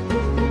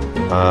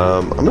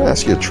 I'm going to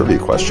ask you a trivia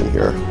question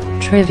here.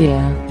 Trivia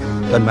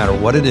Doesn't matter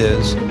what it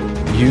is,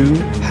 you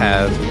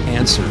have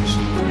answers.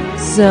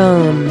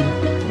 Zone.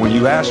 When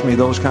you ask me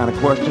those kind of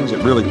questions,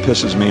 it really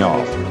pisses me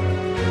off.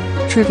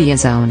 Trivia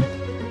Zone.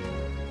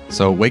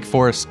 So Wake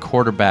Forest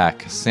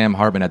quarterback Sam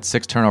Hartman had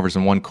 6 turnovers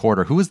in one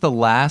quarter. Who was the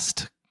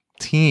last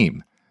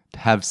team to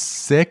have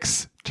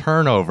 6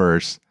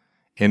 turnovers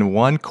in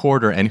one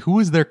quarter, and who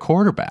was their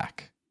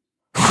quarterback?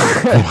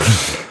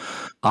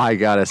 I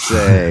gotta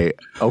say,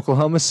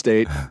 Oklahoma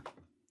State,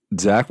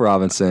 Zach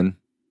Robinson,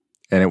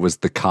 and it was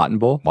the Cotton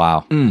Bowl.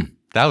 Wow.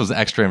 That was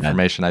extra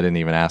information I didn't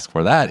even ask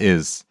for. That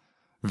is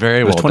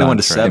very It was well 21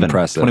 done, to Trey. 7.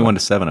 Impressive. 21 to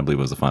 7, I believe,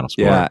 was the final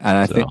score. Yeah, and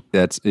I So, think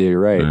you're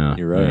right. Yeah,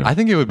 You're right. yeah. I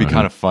think it would be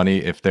kind of funny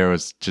if there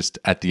was just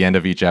at the end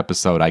of each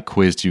episode, I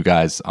quizzed you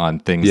guys on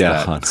things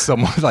Yeah. that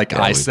someone like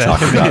I we said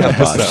talked in the about it a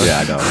bunch. episode. Yeah,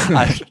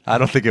 I know. I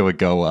don't think it would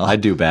go well. I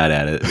do bad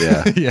at it.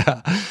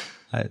 Yeah.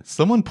 Yeah.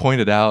 Someone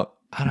pointed out,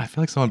 I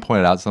feel like someone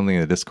pointed out something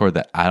in the Discord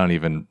that I don't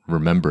even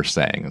remember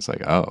saying. It's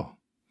like, oh.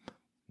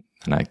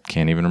 And I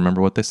can't even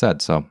remember what they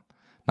said. So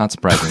not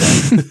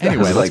surprising.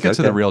 Anyway, let's get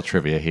to the real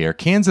trivia here.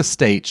 Kansas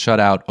State shut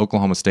out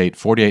Oklahoma State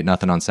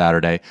 48-0 on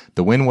Saturday.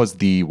 The win was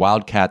the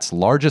Wildcats'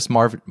 largest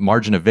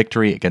margin of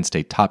victory against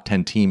a top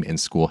 10 team in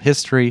school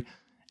history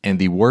and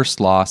the worst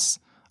loss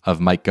of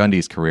Mike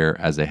Gundy's career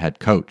as a head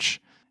coach.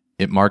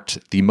 It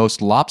marked the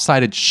most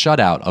lopsided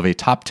shutout of a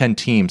top 10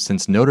 team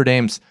since Notre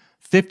Dame's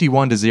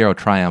 51-0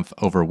 triumph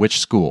over which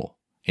school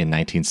in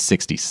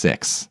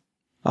 1966?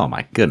 Oh,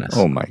 my goodness.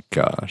 Oh my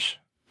gosh.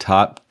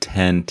 Top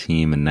 10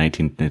 team in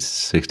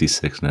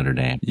 1966 Notre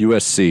Dame.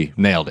 USC.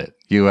 Nailed it.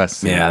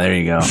 USC. there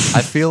you go.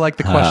 I feel like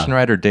the question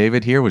writer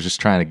David here was just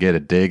trying to get a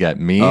dig at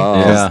me. Oh.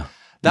 'cause Yeah.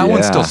 That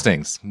one Yeah. still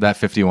stings. That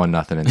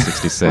 51-0 in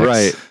 66.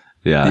 Right.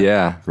 Yeah.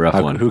 Yeah.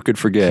 Rough one. Who could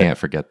forget? Can't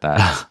forget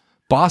that.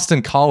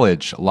 Boston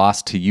College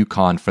lost to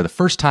UConn for the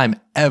first time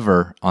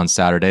ever on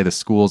Saturday. The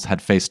schools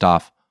had faced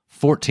off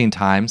 14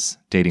 times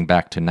dating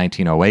back to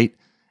 1908,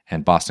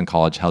 and Boston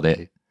College held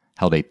a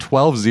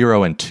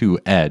 12-0-2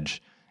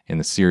 edge in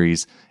the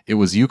series. It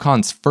was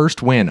UConn's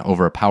first win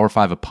over a Power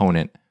 5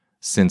 opponent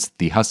since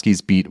the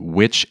Huskies beat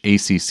which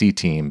ACC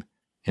team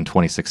in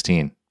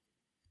 2016?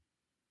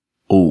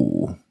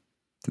 Oh.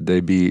 Did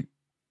they beat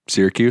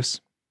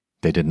Syracuse?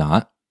 They did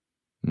not.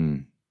 Hmm.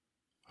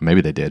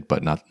 Maybe they did,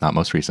 but not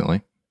most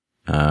recently.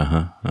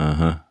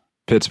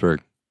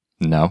 Pittsburgh.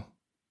 No.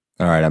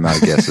 All right, I'm out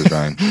of guesses,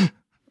 Ryan.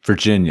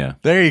 Virginia.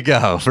 There you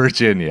go,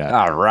 Virginia.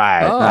 All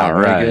right. Oh, all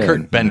very right. good.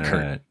 Kurt Benkert All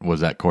right.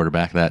 was that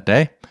quarterback that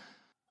day.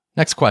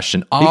 Next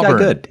question. He Auburn.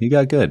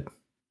 got good.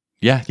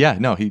 Yeah.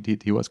 No, he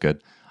was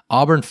good.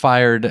 Auburn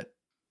fired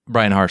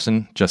Brian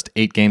Harsin just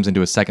 8 games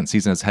into his second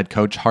season as head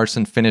coach.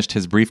 Harsin finished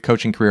his brief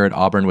coaching career at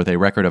Auburn with a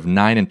record of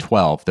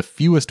 9-12, the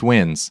fewest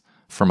wins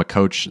from a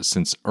coach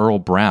since Earl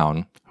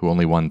Brown, who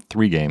only won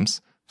 3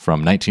 games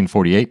from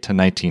 1948 to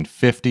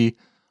 1950.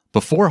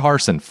 Before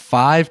Harsin,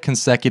 5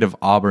 consecutive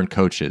Auburn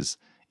coaches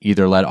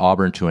either led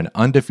Auburn to an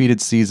undefeated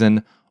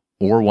season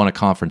or won a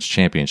conference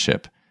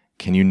championship.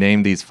 Can you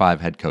name these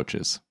 5 head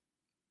coaches?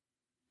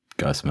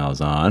 Gus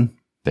Malzahn.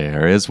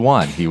 There is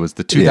one. He was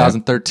the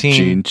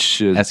 2013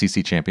 Gene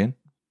SEC champion,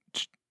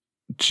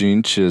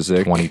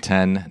 Chizik.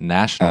 2010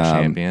 national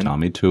champion.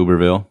 Tommy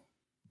Tuberville.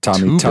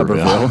 Tommy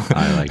Tuberville.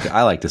 Tuberville.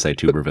 I like to say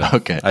Tuberville.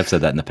 Okay. I've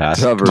said that in the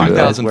past. Tuberville.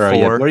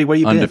 2004 Where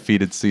you been?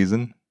 undefeated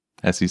season,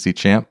 SEC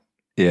champ.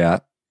 Yeah.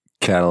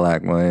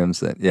 Cadillac Williams.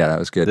 That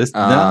was good. This,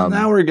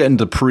 now we're getting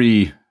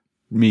to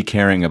me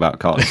caring about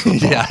college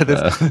football. Yeah,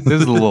 this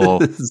is a little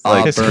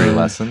history Auburn.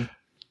 lesson.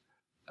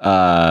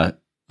 Uh,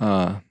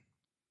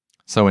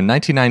 So in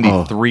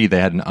 1993, they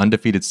had an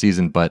undefeated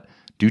season, but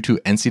due to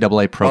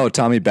NCAA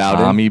Tommy Bowden.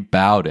 Tommy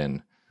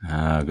Bowden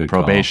Good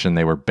probation.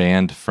 They were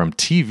banned from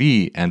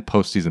TV and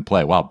postseason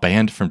play. Wow,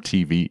 banned from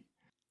TV.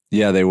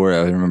 Yeah, they were.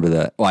 I remember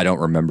that. Well, I don't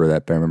remember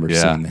that, but I remember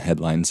seeing the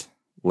headlines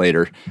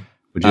later.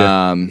 Would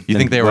you, You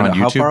think they were on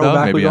how YouTube far though?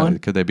 back we going?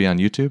 Could they be on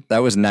YouTube? That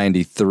was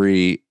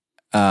 93.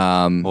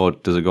 Well,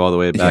 does it go all the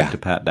way back to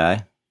Pat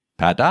Dye?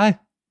 Pat Dye.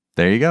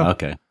 There you go.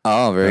 Okay.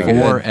 Oh, very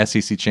good. 4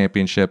 SEC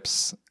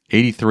championships,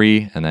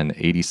 83 and then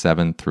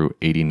 87 through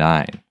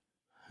 89.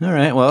 All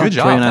right. Well, Good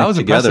job. Trey and I That was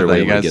together, impressive that we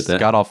you would guys get that.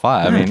 got all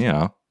 5. All I right.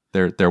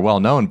 mean, they're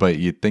well known, but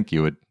you'd think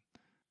you would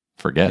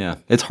forget. Yeah,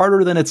 it's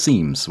harder than it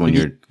seems when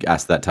you're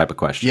asked that type of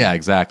question. Yeah,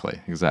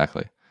 exactly.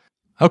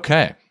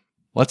 Okay,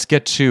 let's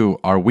get to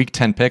our Week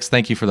 10 picks.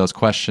 Thank you for those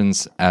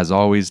questions, as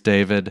always,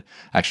 David.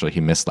 Actually, he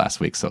missed last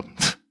week, so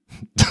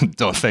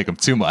don't thank him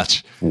too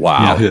much.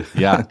 Wow.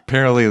 Yeah,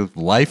 apparently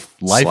life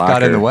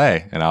got in the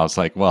way, and I was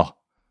like, well,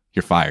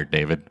 you're fired,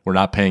 David. We're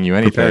not paying you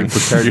anything.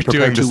 You're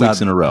doing 2 this weeks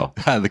out in a row.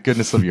 of the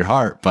goodness of your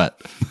heart, but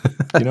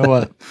you know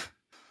what?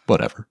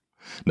 Whatever.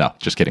 No,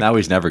 just kidding. Now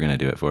he's never going to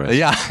do it for us.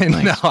 Yeah,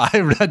 I know.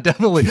 I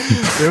definitely,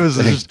 it was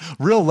just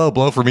real low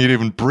blow for me to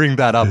even bring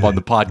that up on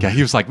the podcast.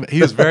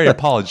 He was very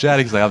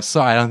apologetic. He's like, I'm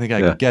sorry, I don't think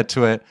I could get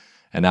to it.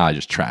 And now I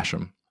just trash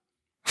him.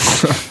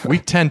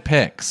 Week 10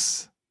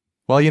 picks.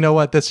 Well, you know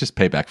what? That's just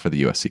payback for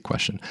the USC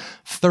question.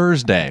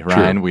 Thursday,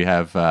 Ryan, we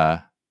have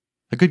a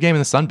good game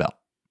in the Sun Belt.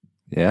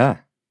 Yeah.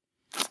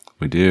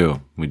 We do.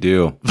 All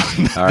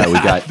right, we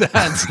got.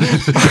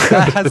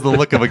 That has the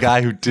look of a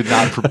guy who did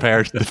not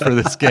prepare for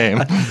this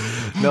game.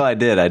 No, I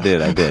did. I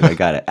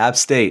got it. App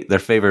State, they're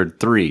favored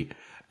 3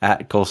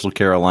 at Coastal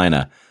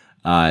Carolina.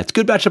 It's a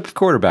good matchup of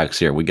quarterbacks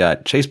here. We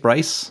got Chase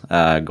Bryce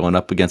going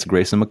up against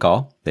Grayson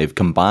McCall. They've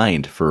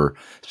combined for,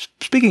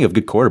 speaking of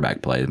good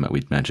quarterback play that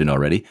we mentioned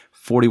already,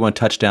 41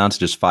 touchdowns,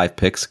 just 5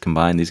 picks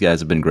combined. These guys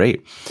have been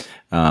great.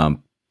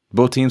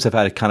 Both teams have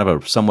had a kind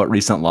of a somewhat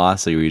recent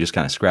loss, so you just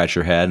kind of scratch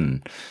your head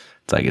and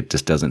it's like it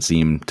just doesn't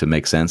seem to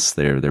make sense.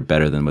 They're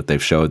better than what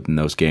they've showed in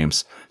those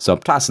games. So I'm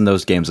tossing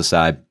those games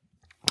aside.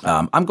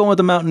 I'm going with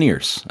the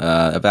Mountaineers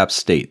of App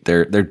State.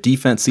 Their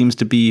defense seems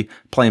to be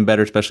playing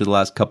better, especially the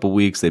last couple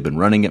weeks. They've been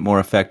running it more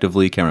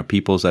effectively. Cameron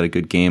Peoples had a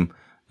good game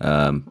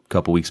a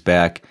couple weeks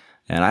back.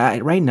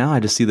 And right now I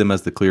just see them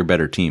as the clear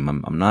better team.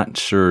 I'm not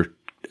sure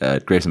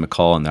Grayson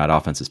McCall and that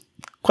offense is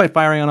quite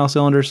firing on all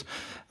cylinders.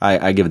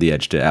 I give the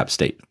edge to App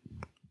State.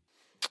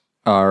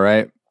 All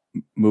right.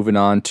 Moving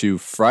on to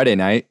Friday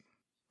night.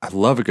 I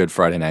love a good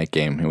Friday night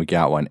game, and we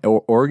got one.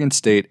 Oregon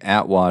State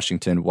at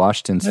Washington.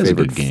 Washington's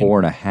favored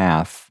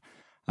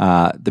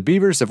 4.5. The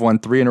Beavers have won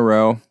 3 in a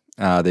row.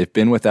 They've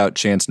been without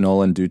Chance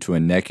Nolan due to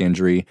a neck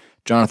injury.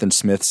 Jonathan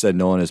Smith said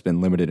Nolan has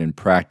been limited in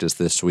practice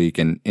this week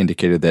and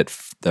indicated that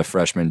the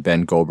freshman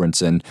Ben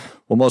Goldbrinson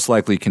will most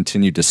likely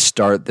continue to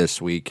start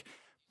this week.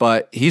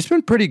 But he's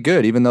been pretty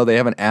good, even though they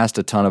haven't asked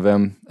a ton of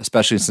him,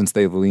 especially since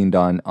they've leaned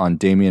on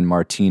Damian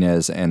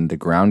Martinez and the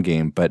ground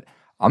game. But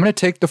I'm going to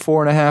take the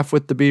 4.5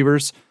 with the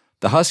Beavers.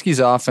 The Huskies'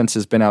 offense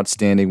has been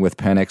outstanding with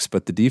Penix,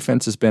 but the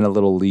defense has been a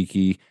little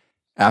leaky.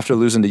 After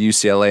losing to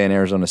UCLA and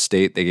Arizona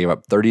State, they gave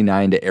up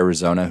 39 to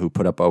Arizona, who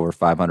put up over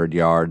 500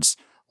 yards.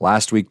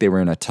 Last week, they were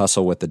in a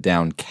tussle with the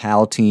down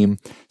Cal team.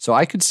 So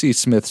I could see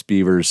Smith's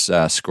Beavers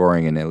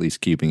scoring and at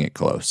least keeping it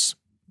close.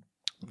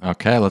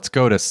 Okay, let's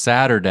go to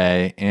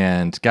Saturday.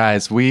 And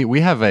guys, we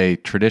have a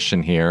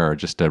tradition here, or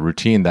just a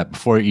routine, that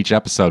before each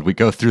episode, we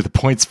go through the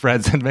point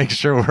spreads and make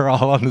sure we're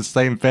all on the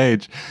same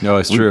page. No,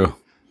 it's true.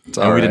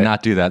 And we did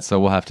not do that, so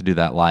we'll have to do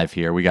that live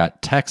here. We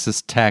got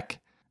Texas Tech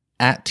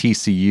at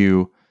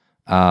TCU,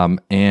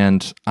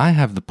 and I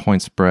have the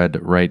point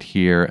spread right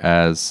here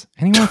as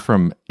anywhere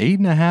from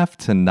 8.5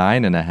 to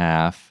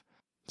 9.5.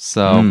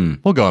 So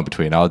we'll go in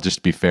between. I'll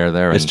just be fair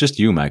there. It's just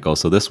you, Michael.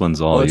 So this one's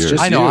all yours.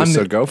 I know.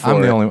 So go for it.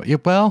 I'm the only one. Yeah,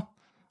 well,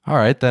 all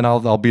right, then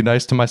I'll be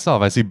nice to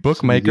myself. I see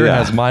Bookmaker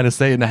has minus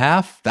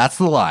 8.5. That's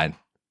the line.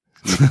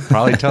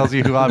 Probably tells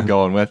you who I'm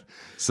going with.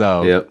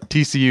 So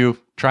TCU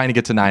trying to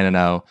get to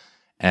 9-0,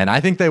 and I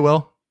think they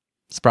will.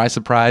 Surprise,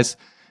 surprise.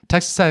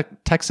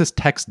 Texas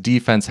Tech's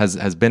defense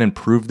has been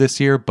improved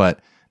this year, but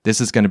this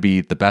is going to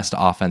be the best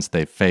offense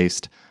they've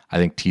faced. I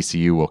think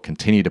TCU will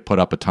continue to put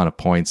up a ton of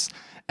points.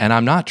 And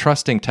I'm not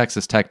trusting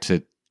Texas Tech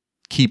to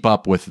keep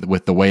up with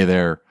the way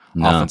their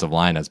offensive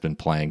line has been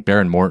playing.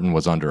 Baron Morton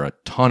was under a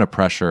ton of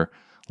pressure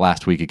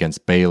last week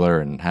against Baylor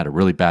and had a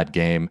really bad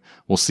game.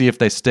 We'll see if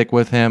they stick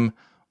with him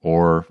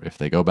or if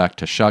they go back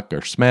to Shuck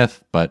or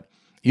Smith. But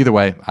either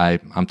way,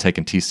 I'm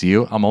taking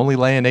TCU. I'm only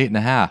laying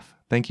 8.5.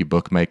 Thank you,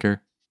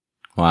 Bookmaker.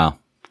 Wow.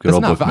 Good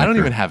old Bookmaker. I don't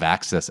even have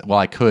access. Well,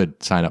 I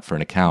could sign up for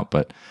an account,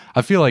 but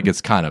I feel like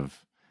it's kind of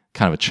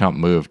a chump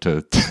move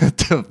to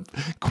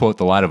quote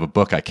the line of a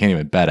book I can't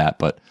even bet at,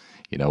 but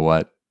you know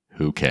what?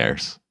 Who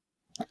cares?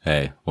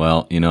 Hey,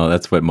 well,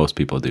 that's what most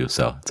people do,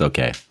 so it's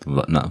okay.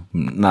 No,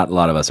 not a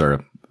lot of us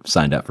are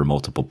signed up for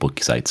multiple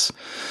book sites.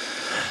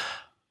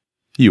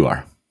 You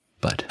are,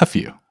 but a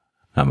few.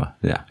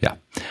 Yeah.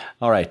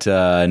 All right,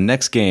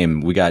 next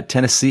game, we got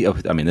Tennessee.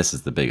 This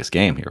is the biggest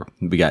game here.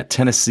 We got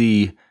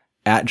Tennessee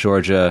at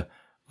Georgia.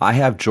 I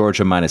have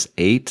Georgia minus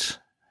 8.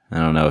 I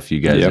don't know if you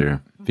guys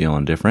are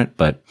feeling different,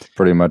 but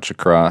pretty much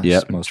across.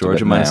 Most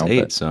Georgia minus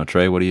 8. So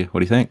Trey, what do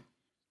you think?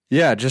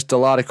 Yeah, just a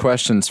lot of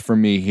questions for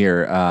me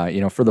here.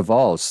 For the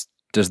Vols,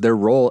 does their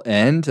role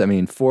end? I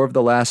mean, 4 of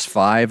the last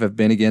 5 have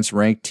been against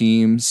ranked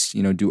teams.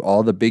 Do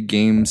all the big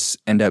games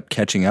end up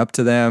catching up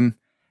to them?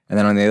 And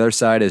then on the other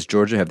side is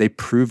Georgia. Have they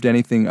proved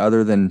anything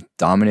other than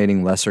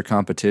dominating lesser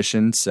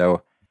competition?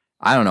 So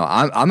I don't know.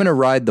 I'm going to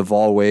ride the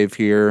Vol wave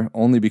here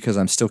only because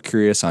I'm still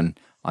curious on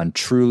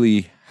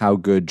truly how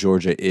good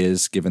Georgia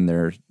is given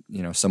their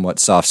somewhat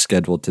soft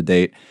schedule to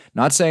date.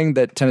 Not saying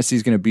that Tennessee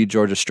is going to beat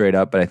Georgia straight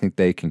up, but I think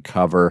they can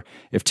cover.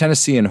 If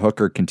Tennessee and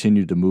Hooker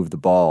continue to move the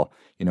ball,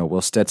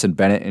 will Stetson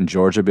Bennett and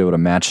Georgia be able to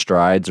match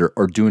strides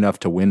or do enough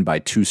to win by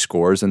 2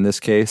 scores in this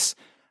case?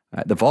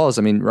 The Vols,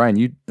 Ryan,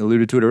 you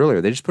alluded to it earlier.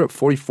 They just put up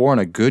 44 on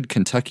a good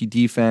Kentucky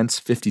defense,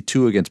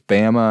 52 against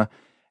Bama,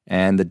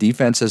 and the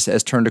defense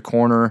has turned a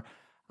corner.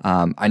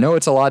 I know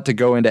it's a lot to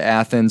go into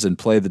Athens and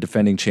play the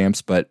defending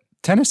champs, but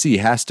Tennessee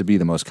has to be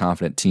the most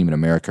confident team in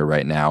America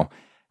right now.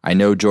 I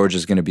know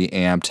Georgia's going to be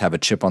amped, have a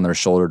chip on their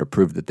shoulder to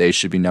prove that they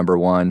should be number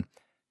 1.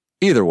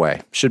 Either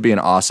way, should be an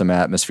awesome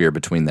atmosphere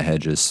between the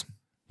hedges.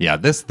 Yeah,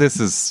 this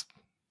is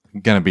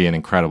going to be an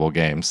incredible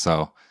game,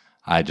 so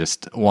I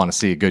just want to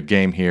see a good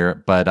game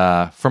here.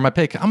 But for my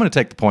pick, I'm going to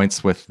take the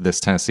points with this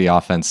Tennessee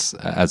offense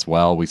as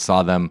well. We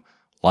saw them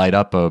light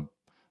up a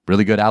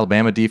really good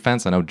Alabama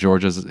defense. I know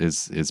Georgia's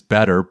is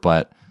better,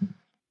 but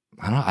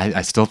I don't know.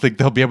 I still think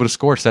they'll be able to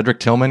score. Cedric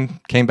Tillman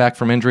came back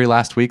from injury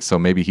last week, so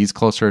maybe he's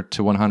closer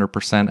to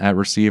 100% at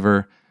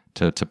receiver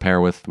to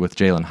pair with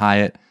Jalen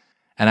Hyatt.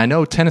 And I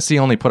know Tennessee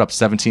only put up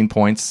 17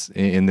 points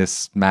in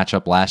this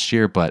matchup last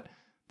year, but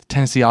the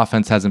Tennessee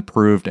offense has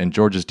improved, and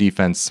Georgia's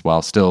defense,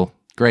 while still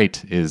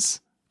great, is,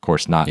 of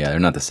course, not. Yeah, they're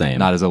not the same.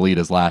 Not as elite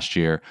as last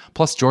year.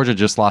 Plus, Georgia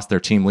just lost their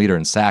team leader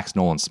in sacks,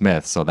 Nolan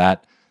Smith, so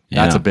that's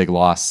a big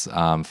loss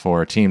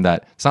for a team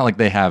that it's not like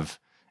they have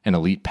an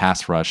elite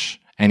pass rush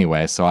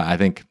anyway. So I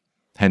think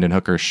Hendon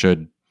Hooker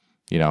should,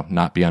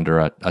 not be under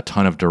a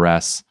ton of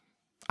duress.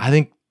 I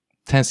think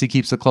Tennessee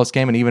keeps a close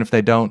game, and even if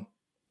they don't,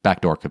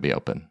 backdoor could be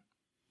open.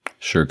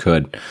 Sure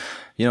could.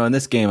 In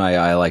this game,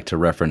 I like to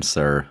reference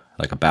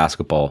like a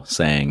basketball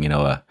saying,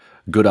 a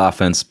good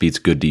offense beats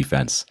good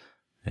defense.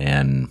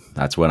 And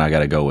that's when I got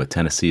to go with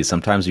Tennessee.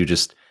 Sometimes you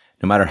just,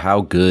 no matter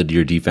how good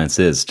your defense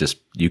is, just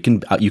you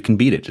can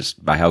beat it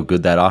just by how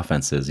good that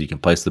offense is. You can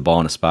place the ball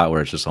in a spot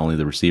where it's just only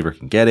the receiver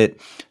can get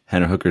it.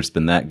 Hendon Hooker's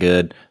been that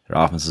good.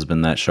 Their offense has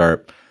been that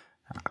sharp.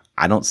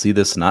 I don't see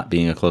this not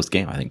being a close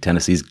game. I think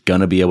Tennessee's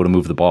going to be able to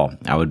move the ball.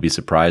 I would be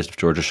surprised if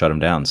Georgia shut them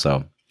down.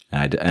 So,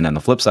 and on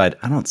the flip side,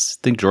 I don't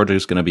think Georgia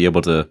is going to be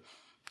able to,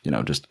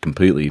 just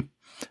completely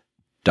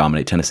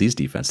dominate Tennessee's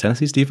defense.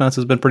 Tennessee's defense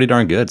has been pretty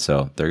darn good,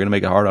 so they're going to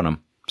make it hard on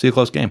them. See a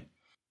close game.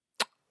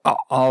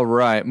 All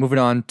right, moving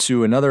on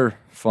to another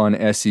fun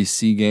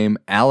SEC game.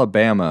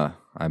 Alabama,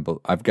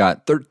 I've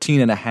got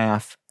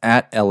 13.5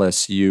 at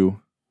LSU.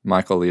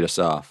 Michael, lead us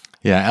off.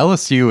 Yeah,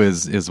 LSU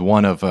is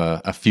one of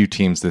a few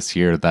teams this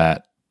year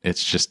that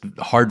it's just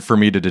hard for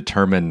me to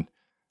determine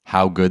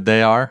how good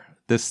they are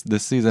this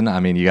season.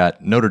 You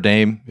got Notre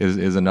Dame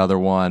is another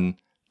one,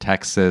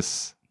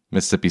 Texas,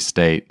 Mississippi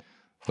State.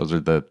 Those are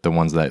the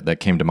ones that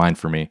came to mind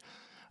for me.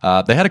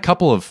 They had a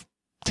couple of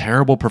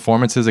terrible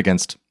performances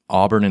against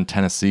Auburn and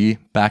Tennessee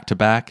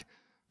back-to-back.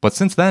 But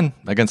since then,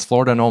 against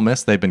Florida and Ole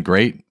Miss, they've been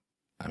great.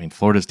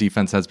 Florida's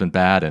defense has been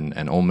bad,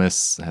 and Ole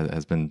Miss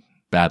has been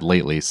bad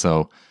lately.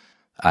 So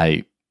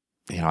I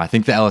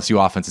think the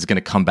LSU offense is going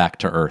to come back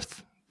to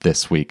earth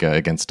this week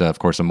against, of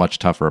course, a much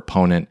tougher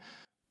opponent.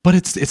 But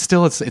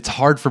it's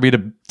hard for me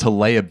to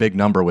lay a big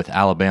number with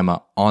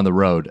Alabama on the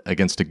road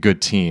against a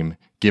good team,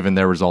 given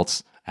their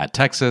results at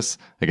Texas,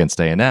 against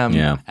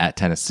A&M, at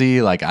Tennessee.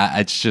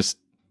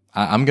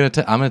 I'm gonna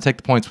take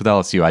the points with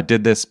LSU. I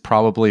did this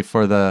probably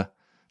for the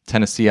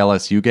Tennessee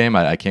LSU game.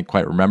 I can't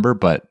quite remember,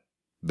 but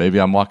maybe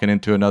I'm walking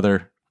into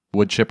another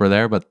wood chipper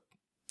there. But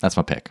that's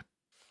my pick.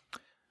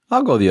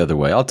 I'll go the other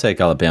way. I'll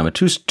take Alabama.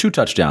 Two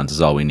touchdowns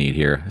is all we need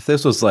here. If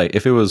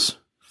it was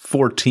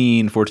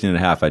 14 and a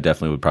half, I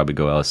definitely would probably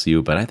go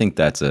LSU. But I think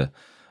that's an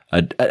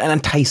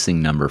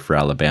enticing number for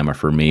Alabama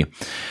for me.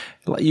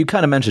 You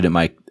kind of mentioned it,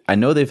 Mike. I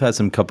know they've had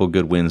some couple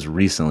good wins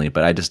recently,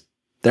 but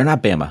they're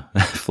not Bama.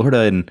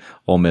 Florida and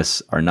Ole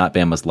Miss are not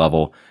Bama's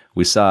level.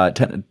 We saw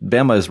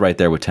Bama is right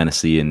there with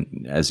Tennessee,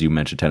 and as you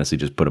mentioned, Tennessee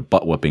just put a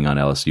butt whooping on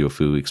LSU a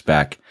few weeks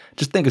back.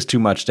 Just think it's too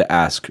much to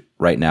ask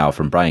right now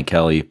from Brian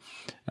Kelly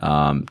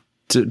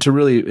to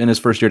really, in his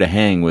first year, to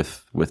hang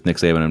with Nick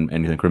Saban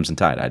and the Crimson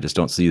Tide. I just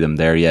don't see them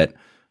there yet.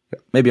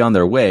 Maybe on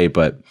their way,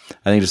 but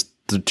I think just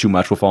too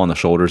much will fall on the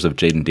shoulders of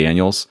Jaden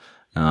Daniels,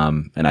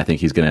 and I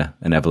think he's going to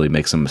inevitably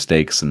make some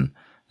mistakes, and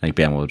I think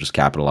Bama will just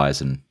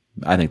capitalize, and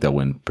I think they'll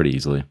win pretty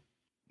easily.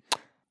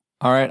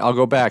 All right, I'll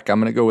go back. I'm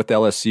going to go with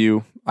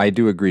LSU. I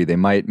do agree. They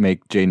might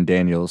make Jaden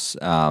Daniels,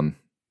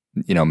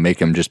 make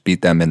him just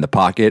beat them in the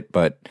pocket,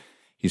 but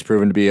he's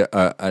proven to be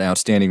an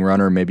outstanding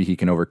runner. Maybe he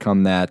can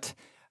overcome that.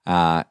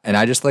 And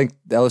I just think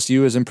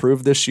LSU has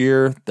improved this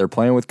year. They're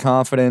playing with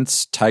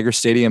confidence. Tiger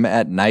Stadium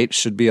at night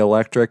should be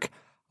electric.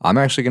 I'm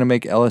actually going to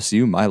make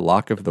LSU my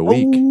lock of the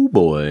week. Oh,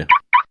 boy.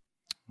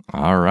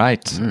 All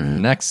right.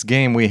 Next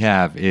game we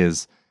have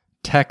is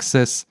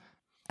Texas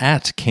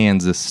at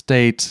Kansas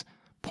State.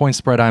 Point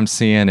spread I'm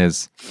seeing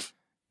is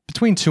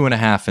between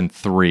 2.5 and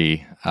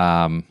 3.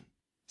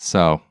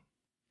 So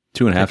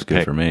 2.5 is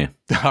good for me.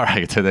 All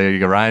right. So there you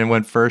go. Ryan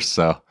went first,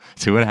 so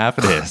 2.5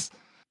 it is.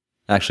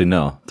 Actually,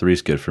 no. 3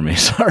 is good for me.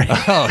 Sorry.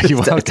 Oh, you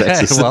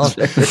okay? Well,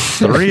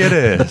 3 it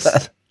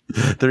is.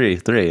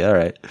 3. All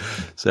right.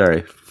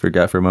 Sorry.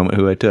 Forgot for a moment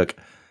who I took.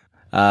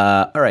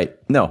 All right.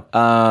 No.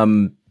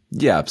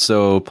 Yeah.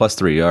 So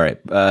 +3. All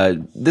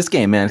right. This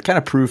game, man, kind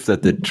of proof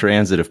that the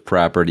transitive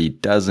property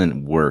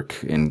doesn't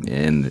work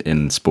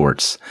in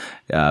sports.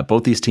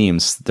 Both these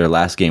teams, their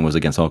last game was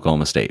against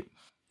Oklahoma State.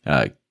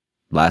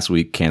 Last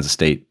week, Kansas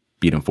State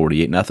beat them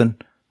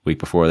 48-0. Week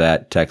before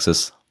that,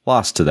 Texas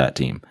lost to that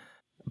team.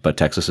 But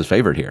Texas is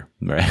favored here,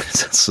 right?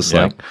 It's just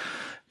like,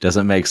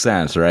 doesn't make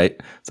sense, right?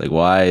 It's like,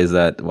 why is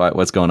that?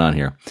 What's going on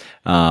here?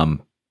 I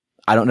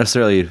don't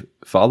necessarily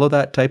follow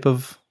that type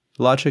of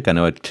logic. I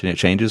know it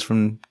changes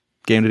from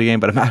game to game,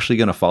 but I'm actually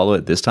going to follow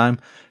it this time.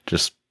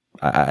 Just,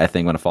 I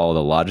think I'm going to follow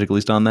the logic at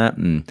least on that.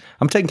 And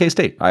I'm taking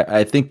K-State.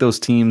 I think those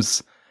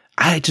teams,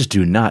 I just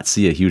do not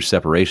see a huge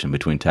separation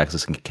between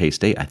Texas and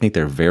K-State. I think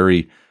they're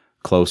very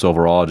close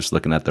overall, just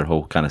looking at their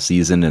whole kind of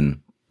season, and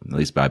at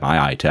least by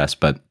my eye test.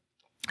 But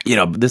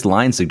this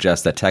line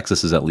suggests that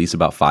Texas is at least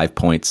about 5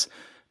 points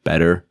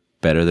better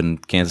than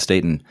Kansas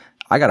State. And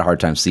I got a hard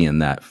time seeing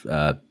that,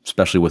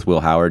 especially with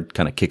Will Howard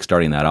kind of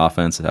kickstarting that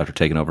offense after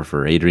taking over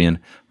for Adrian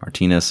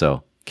Martinez.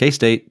 So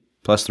K-State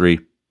 +3,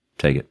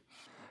 take it.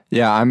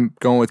 Yeah, I'm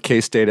going with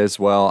K-State as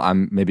well.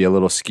 I'm maybe a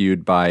little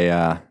skewed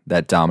by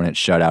that dominant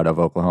shutout of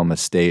Oklahoma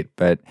State,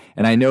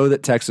 and I know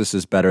that Texas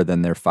is better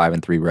than their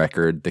 5-3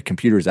 record. The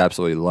computers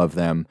absolutely love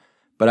them,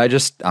 but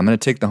I'm going to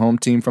take the home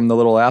team from the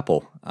Little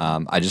Apple. I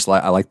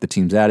like the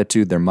team's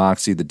attitude, their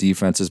moxie. The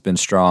defense has been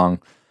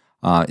strong.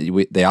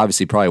 They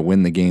obviously probably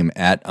win the game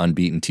at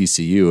unbeaten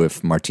TCU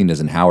if Martinez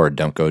and Howard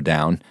don't go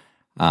down.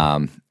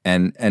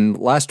 And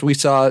last we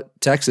saw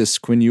Texas,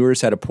 Quinn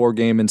Ewers had a poor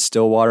game in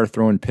Stillwater,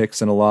 throwing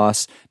picks and a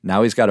loss.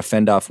 Now he's got to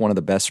fend off one of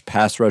the best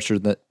pass rushers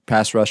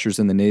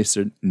in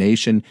the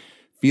nation,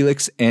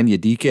 Felix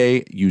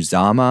Anyadike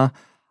Uzama.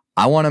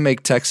 I want to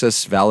make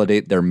Texas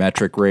validate their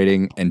metric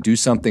rating and do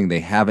something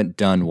they haven't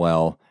done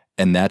well,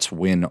 and that's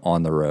win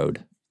on the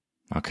road.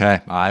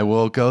 Okay, I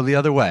will go the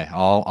other way.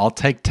 I'll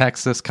take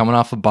Texas coming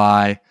off a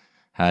bye.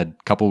 Had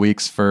a couple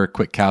weeks for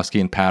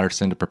Kwiatkowski and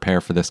Patterson to prepare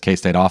for this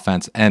K-State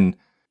offense. And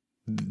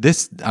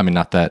this,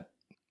 not that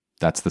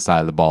that's the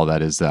side of the ball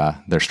that is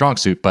their strong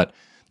suit, but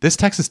this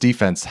Texas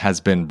defense has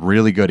been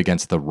really good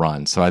against the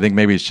run. So I think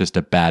maybe it's just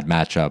a bad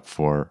matchup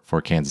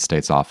for Kansas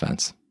State's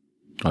offense.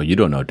 Oh, you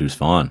don't know Deuce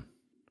Vaughn.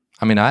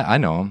 I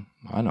know him.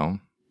 I know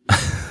him.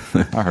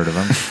 I heard of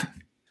him.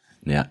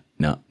 Yeah,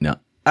 no.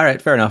 All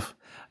right, fair enough.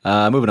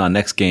 Moving on,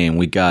 next game,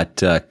 we got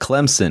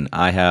Clemson.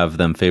 I have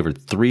them favored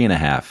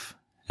 3.5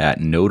 at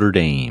Notre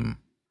Dame.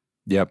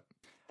 Yep.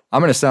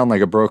 I'm going to sound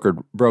like a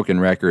broken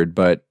record,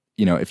 but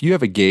if you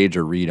have a gauge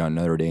or read on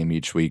Notre Dame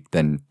each week,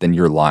 then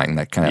you're lying.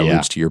 That kind of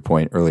alludes to your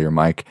point earlier,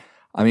 Mike.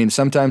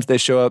 Sometimes they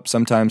show up,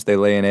 sometimes they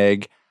lay an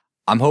egg.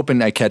 I'm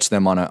hoping I catch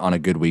them on a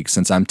good week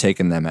since I'm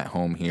taking them at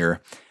home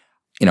here.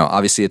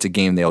 Obviously it's a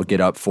game they'll get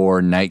up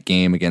for, night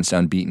game against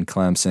unbeaten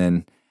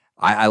Clemson.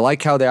 I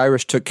like how the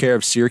Irish took care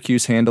of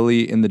Syracuse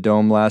handily in the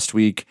Dome last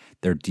week.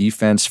 Their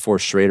defense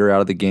forced Schrader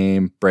out of the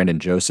game. Brandon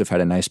Joseph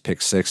had a nice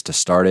pick 6 to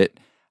start it.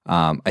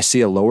 I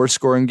see a lower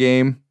scoring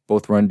game.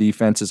 Both run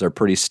defenses are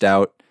pretty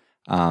stout.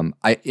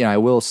 I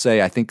will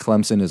say I think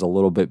Clemson is a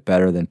little bit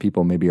better than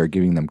people maybe are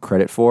giving them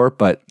credit for,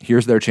 but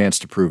here's their chance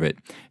to prove it.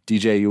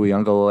 DJ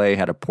Uiagalelei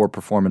had a poor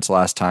performance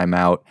last time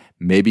out.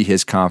 Maybe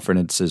his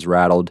confidence is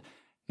rattled.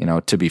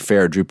 To be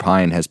fair, Drew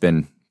Pine has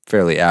been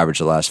fairly average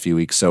the last few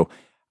weeks, so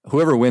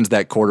whoever wins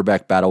that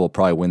quarterback battle will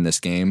probably win this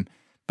game.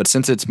 But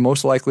since it's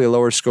most likely a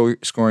lower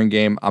scoring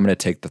game, I'm going to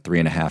take the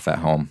 3.5 at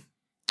home.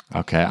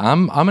 Okay,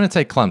 I'm going to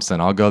take Clemson.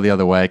 I'll go the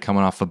other way,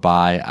 coming off a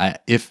bye.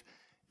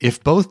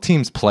 If both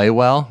teams play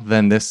well,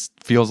 then this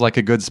feels like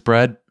a good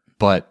spread.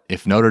 But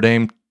if Notre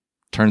Dame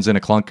turns in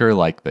a clunker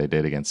like they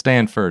did against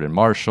Stanford and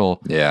Marshall,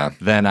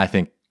 then I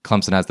think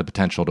Clemson has the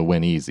potential to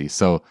win easy.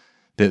 So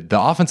the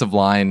offensive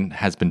line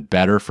has been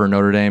better for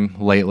Notre Dame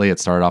lately. It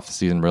started off the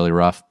season really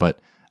rough, but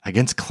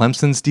against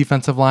Clemson's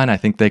defensive line, I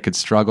think they could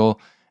struggle.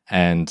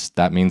 And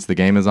that means the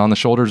game is on the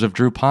shoulders of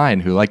Drew Pine,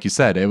 who, like you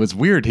said, it was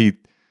weird.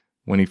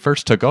 When he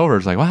first took over,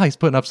 it's like, wow, he's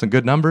putting up some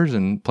good numbers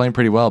and playing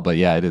pretty well. But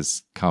yeah, it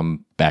has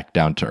come back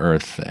down to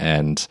earth,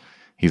 and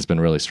he's been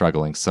really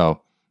struggling.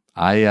 So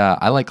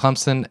I like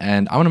Clemson,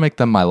 and I want to make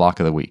them my lock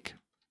of the week.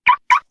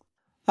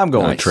 I'm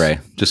going with Trey.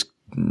 Just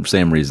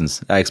same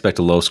reasons. I expect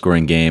a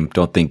low-scoring game.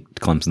 Don't think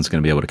Clemson's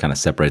going to be able to kind of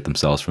separate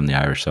themselves from the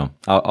Irish. So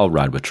I'll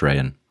ride with Trey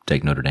and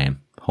take Notre Dame.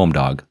 Home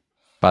dog.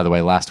 By the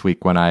way, last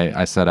week when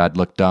I said I'd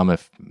look dumb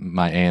if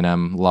my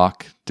A&M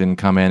lock didn't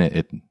come in,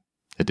 it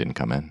didn't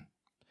come in.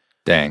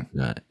 Dang.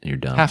 You're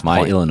dumb. Half my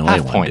point, Illinois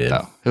half one point, did.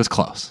 Though. It was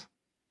close.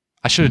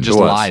 I should have just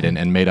It was. lied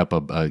and made up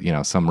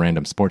a some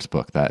random sports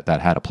book that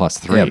had a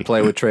 +3. Yeah,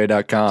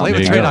 playwithtrey.com.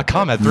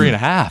 Playwithtrey.com at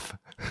 3.5.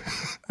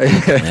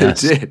 It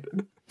did.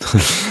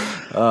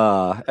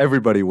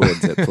 Everybody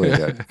wins at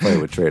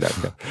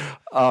playwithtrey.com.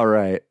 All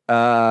right.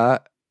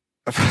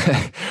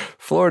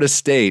 Florida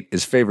State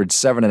is favored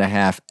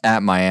 7.5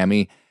 at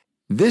Miami.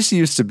 This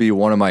used to be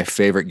one of my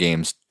favorite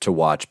games to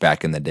watch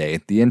back in the day.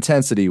 The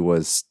intensity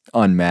was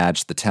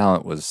unmatched. The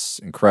talent was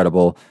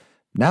incredible.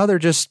 Now they're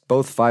just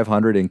both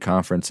 500 in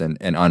conference and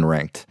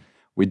unranked.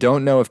 We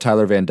don't know if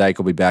Tyler Van Dyke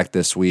will be back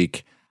this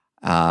week.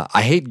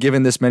 I hate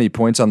giving this many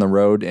points on the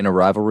road in a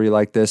rivalry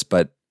like this,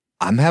 but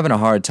I'm having a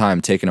hard time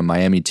taking a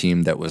Miami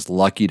team that was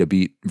lucky to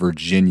beat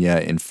Virginia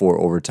in 4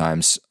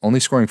 overtimes,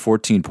 only scoring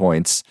 14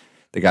 points.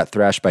 They got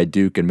thrashed by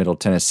Duke and Middle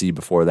Tennessee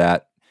before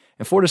that.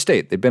 And Florida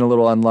State, they've been a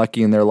little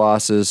unlucky in their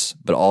losses,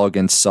 but all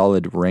against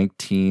solid ranked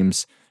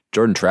teams.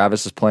 Jordan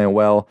Travis is playing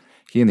well.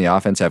 He and the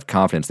offense have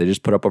confidence. They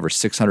just put up over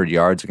 600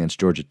 yards against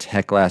Georgia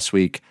Tech last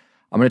week.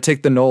 I'm going to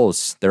take the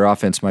Noles. Their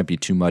offense might be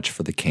too much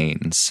for the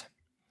Canes.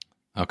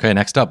 Okay,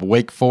 next up,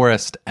 Wake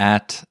Forest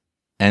at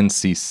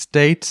NC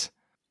State.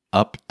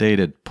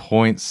 Updated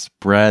point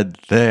spread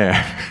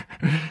there.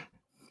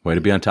 Way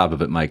to be on top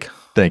of it, Mike.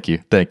 Thank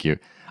you.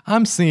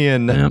 I'm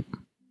seeing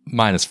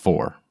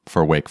 -4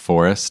 for Wake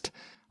Forest.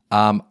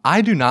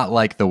 I do not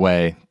like the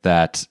way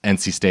that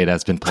NC State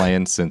has been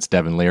playing since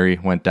Devin Leary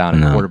went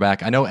down at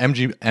quarterback. I know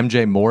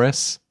MJ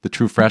Morris, the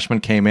true freshman,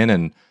 came in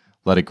and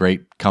led a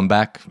great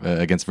comeback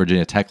against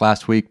Virginia Tech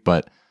last week,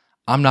 but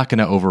I'm not going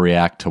to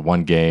overreact to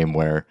one game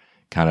where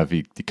kind of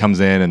he comes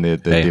in and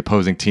the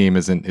opposing team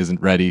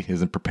isn't ready,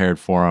 isn't prepared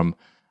for him.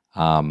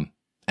 And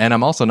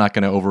I'm also not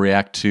going to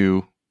overreact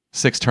to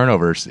 6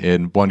 turnovers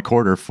in one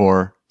quarter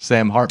for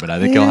Sam Hartman. I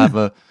think he'll have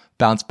a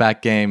bounce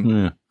back game.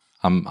 Yeah.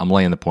 I'm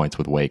laying the points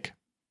with Wake.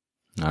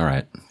 All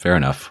right, fair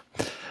enough.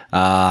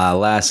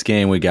 Last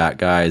game we got,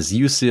 guys.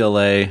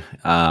 UCLA.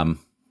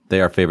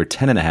 They are favored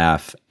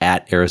 10.5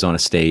 at Arizona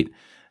State.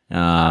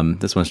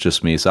 This one's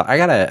just me, so I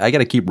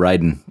gotta keep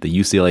riding the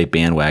UCLA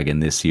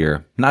bandwagon this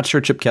year. Not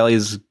sure Chip Kelly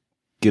is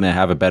gonna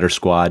have a better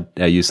squad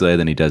at UCLA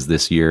than he does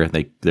this year.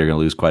 They're gonna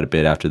lose quite a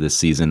bit after this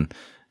season,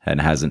 and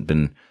he hasn't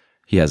been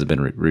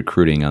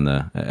recruiting on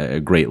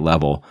a great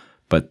level.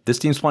 But this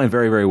team's playing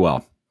very, very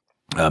well.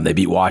 They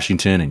beat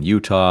Washington and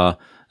Utah.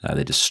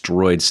 They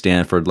destroyed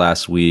Stanford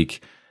last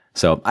week.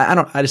 So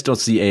I just don't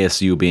see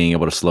ASU being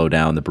able to slow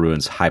down the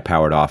Bruins'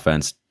 high-powered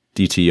offense.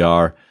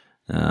 DTR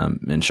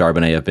and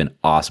Charbonnet have been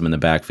awesome in the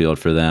backfield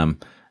for them,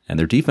 and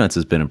their defense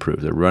has been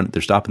improved.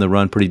 They're stopping the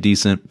run pretty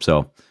decent.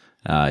 So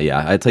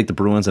I take the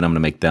Bruins, and I'm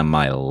going to make them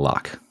my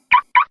lock.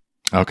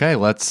 Okay,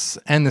 let's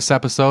end this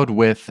episode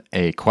with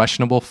a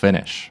questionable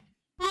finish.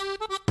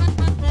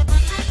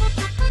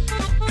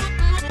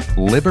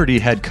 Liberty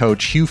head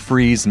coach Hugh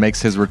Freeze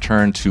makes his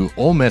return to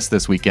Ole Miss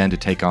this weekend to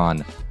take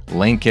on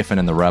Lane Kiffin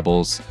and the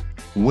Rebels.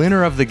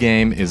 Winner of the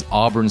game is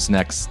Auburn's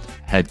next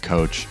head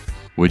coach.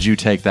 Would you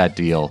take that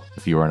deal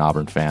if you were an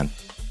Auburn fan?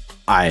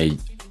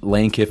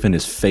 Lane Kiffin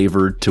is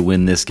favored to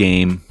win this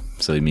game.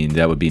 So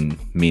that would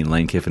mean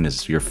Lane Kiffin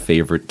is your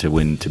favorite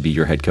to be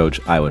your head coach.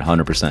 I would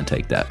 100%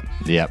 take that.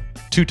 Yep.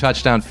 2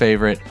 touchdown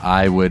favorite.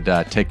 I would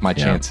take my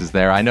chances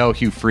there. I know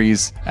Hugh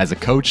Freeze as a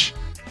coach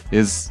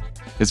is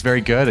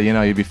very good.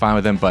 You'd be fine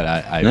with him, but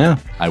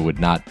I would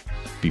not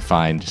be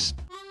fine just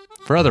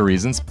for other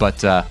reasons.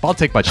 But I'll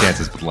take my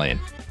chances with Lane.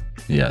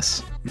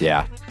 Yes.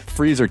 Yeah.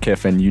 Freeze or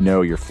Kiffin,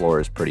 your floor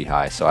is pretty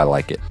high, so I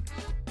like it.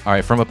 All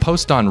right, from a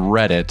post on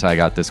Reddit, I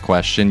got this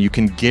question. You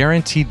can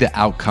guarantee the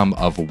outcome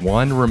of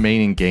one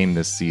remaining game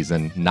this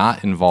season,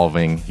 not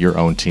involving your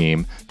own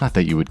team. Not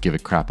that you would give a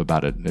crap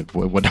about it,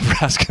 what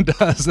Nebraska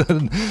does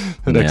in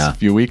the next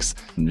few weeks.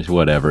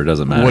 Whatever, it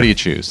doesn't matter. What do you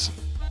choose?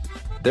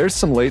 There's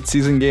some late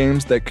season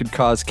games that could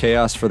cause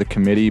chaos for the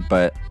committee,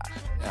 but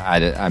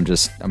I'm going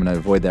to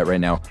avoid that right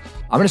now.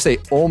 I'm going to say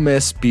Ole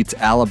Miss beats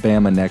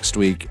Alabama next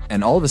week,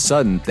 and all of a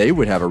sudden, they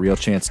would have a real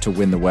chance to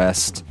win the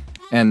West.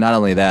 And not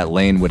only that,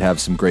 Lane would have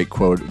some great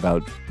quote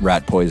about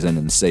rat poison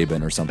and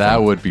Saban or something.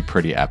 That would be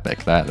pretty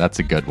epic. That's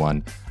a good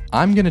one.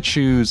 I'm going to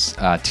choose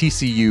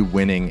TCU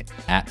winning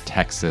at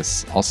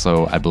Texas,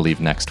 also, I believe,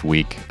 next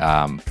week.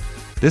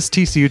 This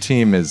TCU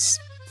team is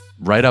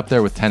right up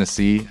there with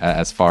Tennessee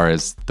as far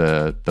as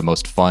the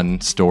most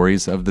fun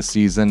stories of the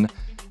season.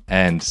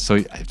 And so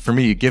for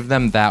me, you give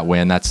them that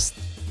win. That's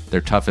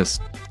their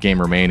toughest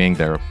game remaining.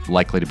 They're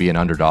likely to be an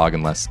underdog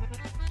unless,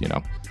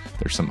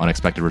 there's some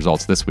unexpected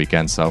results this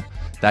weekend. So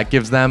that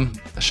gives them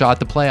a shot at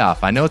the playoff.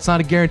 I know it's not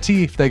a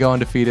guarantee if they go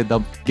undefeated,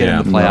 they'll get in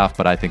the playoff,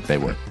 but I think they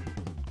would.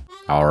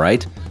 All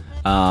right.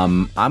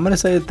 I'm going to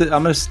say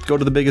I'm going to go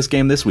to the biggest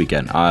game this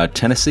weekend.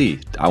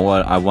 Tennessee. I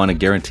want to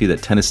guarantee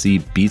that Tennessee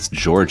beats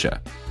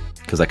Georgia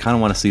because I kind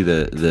of want to see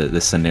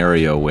the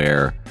scenario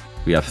where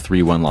we have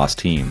 3 one-loss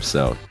teams.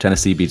 So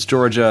Tennessee beats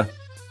Georgia.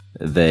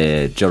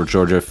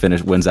 Georgia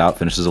finishes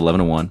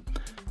 11-1.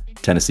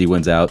 Tennessee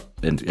wins out,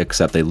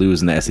 except they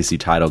lose in the SEC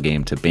title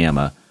game to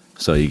Bama.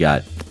 So you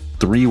got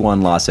 3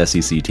 one-loss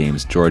SEC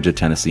teams, Georgia,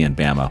 Tennessee, and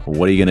Bama.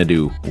 What are you going to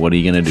do? What are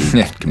you going to do,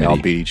 They committee? all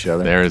beat each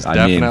other. There's I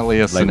mean, definitely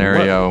a like,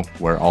 scenario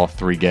where all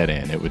 3 get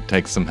in. It would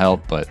take some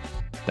help, but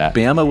that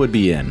Bama would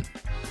be in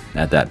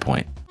at that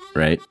point,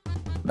 right?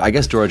 I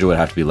guess Georgia would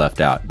have to be left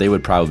out. They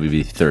would probably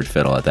be third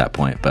fiddle at that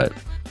point, but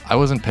I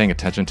wasn't paying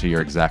attention to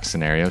your exact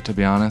scenario, to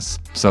be honest.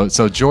 So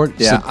Georgia,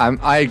 Yeah,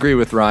 I agree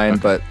with Ryan,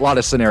 but a lot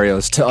of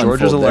scenarios to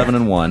Georgia's unfold there.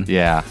 11-1.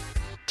 yeah,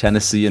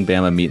 Tennessee and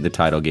Bama meet in the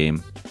title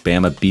game.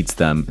 Bama beats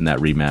them in that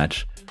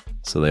rematch,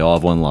 so they all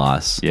have 1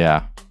 loss.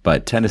 yeah,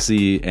 But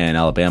Tennessee and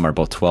Alabama are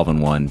both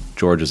 12-1.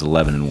 Georgia's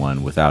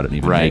 11-1 without it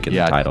even right. making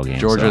Yeah, the title game.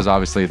 Georgia's so.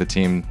 obviously the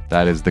team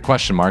that is the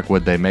question mark.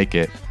 Would they make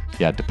it?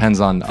 Yeah, it depends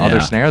on other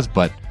Yeah. scenarios,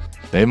 but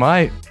they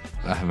might.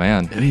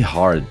 Man, It'd be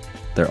hard.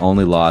 Their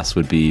only loss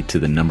would be to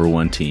the number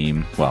 1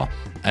 team. Well,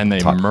 and they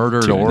top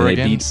murdered 2. Oregon.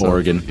 They beat so,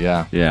 Oregon.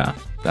 Yeah, Yeah.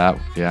 yeah.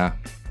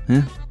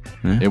 Yeah,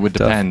 It would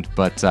tough. depend,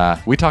 but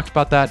we talked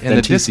about that in Then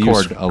the TCU's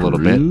Discord a little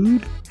bit.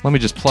 screwed? Let me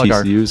just plug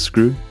our TCU's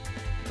screwed.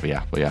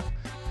 yeah.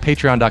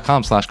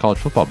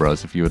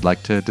 Patreon.com/collegefootballbros if you would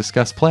like to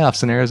discuss playoff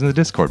scenarios in the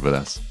Discord with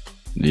us.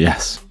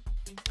 Yes.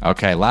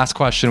 Okay, last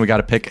question. We got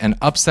to pick an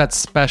upset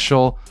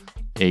special,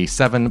 a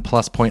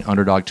 7+ point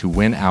underdog to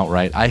win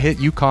outright. I hit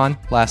UConn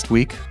last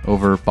week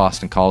over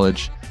Boston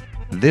College.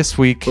 This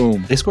week,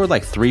 Boom. They scored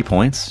like 3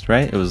 points,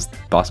 right? It was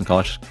Boston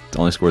College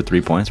only scored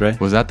 3 points, right?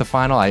 was that the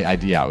final?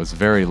 Yeah, it was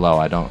very low.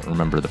 I don't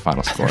remember the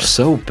final score. They're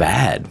so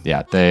bad.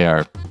 Yeah, they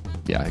are,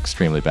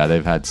 extremely bad.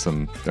 They've had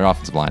their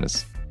offensive line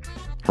is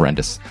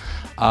horrendous.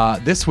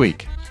 This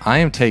week, I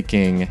am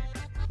taking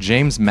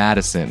James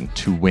Madison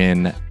to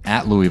win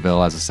at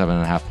Louisville as a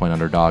 7.5 point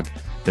underdog.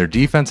 Their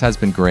defense has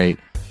been great.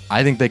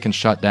 I think they can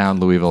shut down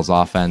Louisville's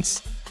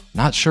offense.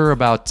 Not sure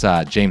about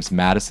James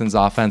Madison's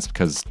offense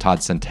because Todd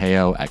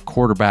Centeio at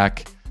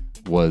quarterback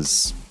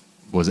was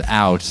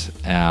out.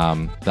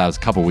 That was a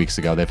couple weeks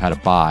ago. They've had a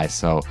bye,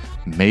 so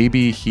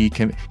maybe he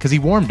can, because he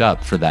warmed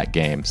up for that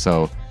game.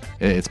 So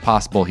it's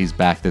possible he's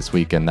back this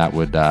week, and that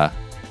would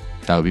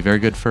be very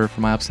good for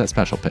my upset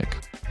special pick.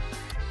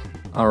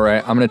 All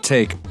right, I'm going to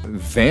take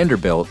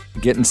Vanderbilt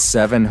getting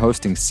 7,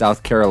 hosting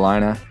South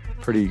Carolina.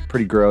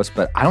 Pretty gross,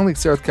 but I don't think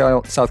South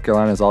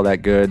Carolina is all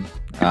that good.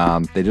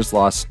 They just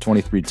lost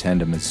 23-10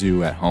 to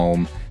Mizzou at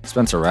home.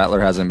 Spencer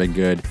Rattler hasn't been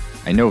good.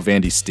 I know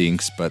Vandy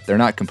stinks, but they're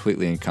not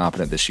completely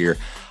incompetent this year.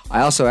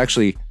 I also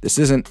this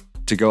isn't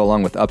to go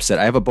along with upset.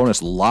 I have a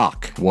bonus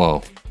lock.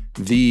 Whoa.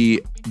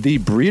 The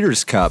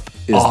Breeders' Cup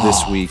is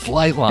this week.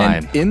 Flightline.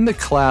 And in the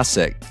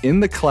classic,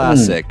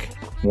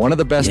 one of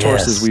the best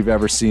horses we've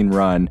ever seen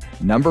run,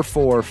 number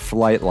 4,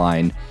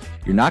 Flightline.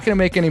 You're not going to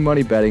make any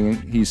money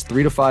betting. He's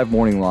 3 to 5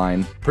 morning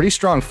line. Pretty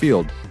strong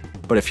field.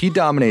 But if he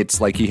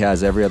dominates like he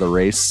has every other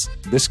race,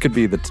 this could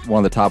be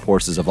one of the top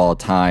horses of all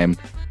time.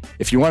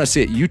 If you want to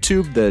see it,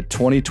 YouTube the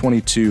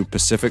 2022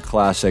 Pacific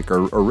Classic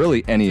or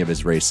really any of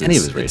his races.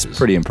 It's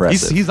pretty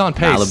impressive. He's on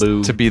pace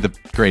Malibu. to be the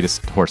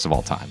greatest horse of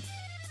all time.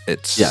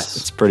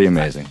 It's pretty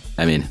amazing.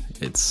 I mean,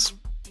 this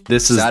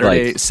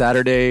is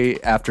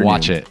Saturday afternoon.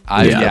 Watch it.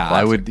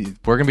 I would.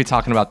 We're gonna be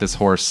talking about this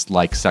horse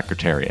like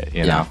Secretariat.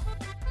 You know.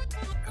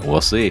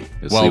 We'll see.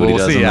 Well, what he we'll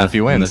does see in if he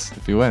wins.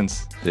 If he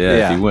wins.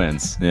 If he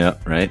wins. Yeah,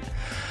 right.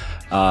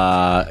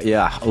 Oh,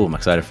 I'm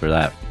excited for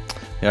that.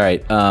 All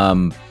right.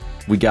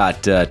 We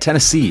got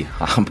Tennessee.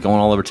 I'm going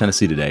all over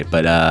Tennessee today,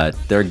 but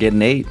they're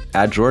getting 8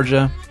 at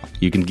Georgia.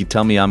 You can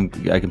tell me I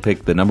can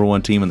pick the number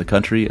 1 team in the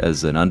country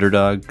as an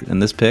underdog in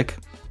this pick.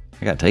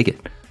 I got to take it.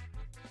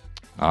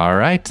 All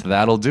right.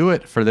 That'll do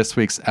it for this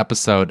week's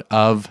episode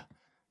of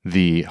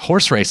the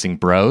Horse Racing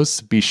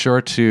Bros. Be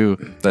sure to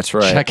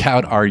check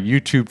out our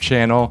YouTube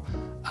channel.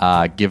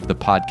 Give the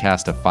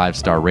podcast a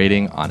 5-star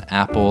rating on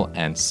Apple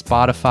and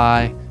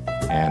Spotify.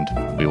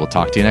 And we will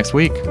talk to you next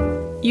week.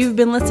 You've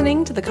been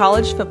listening to the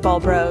College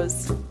Football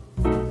Bros.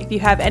 If you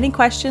have any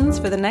questions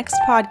for the next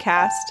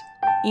podcast,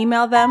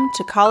 email them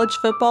to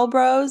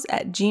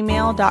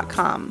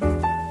collegefootballbros@gmail.com.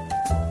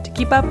 To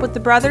keep up with the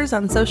brothers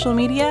on social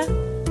media,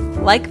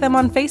 like them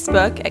on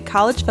Facebook at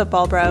College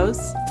Football Bros,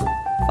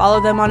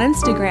 follow them on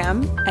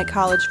Instagram at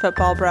College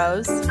Football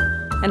Bros,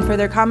 and for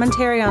their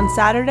commentary on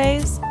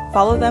Saturdays,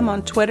 follow them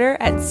on Twitter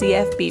at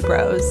CFB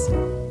Bros.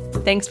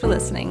 Thanks for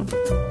listening.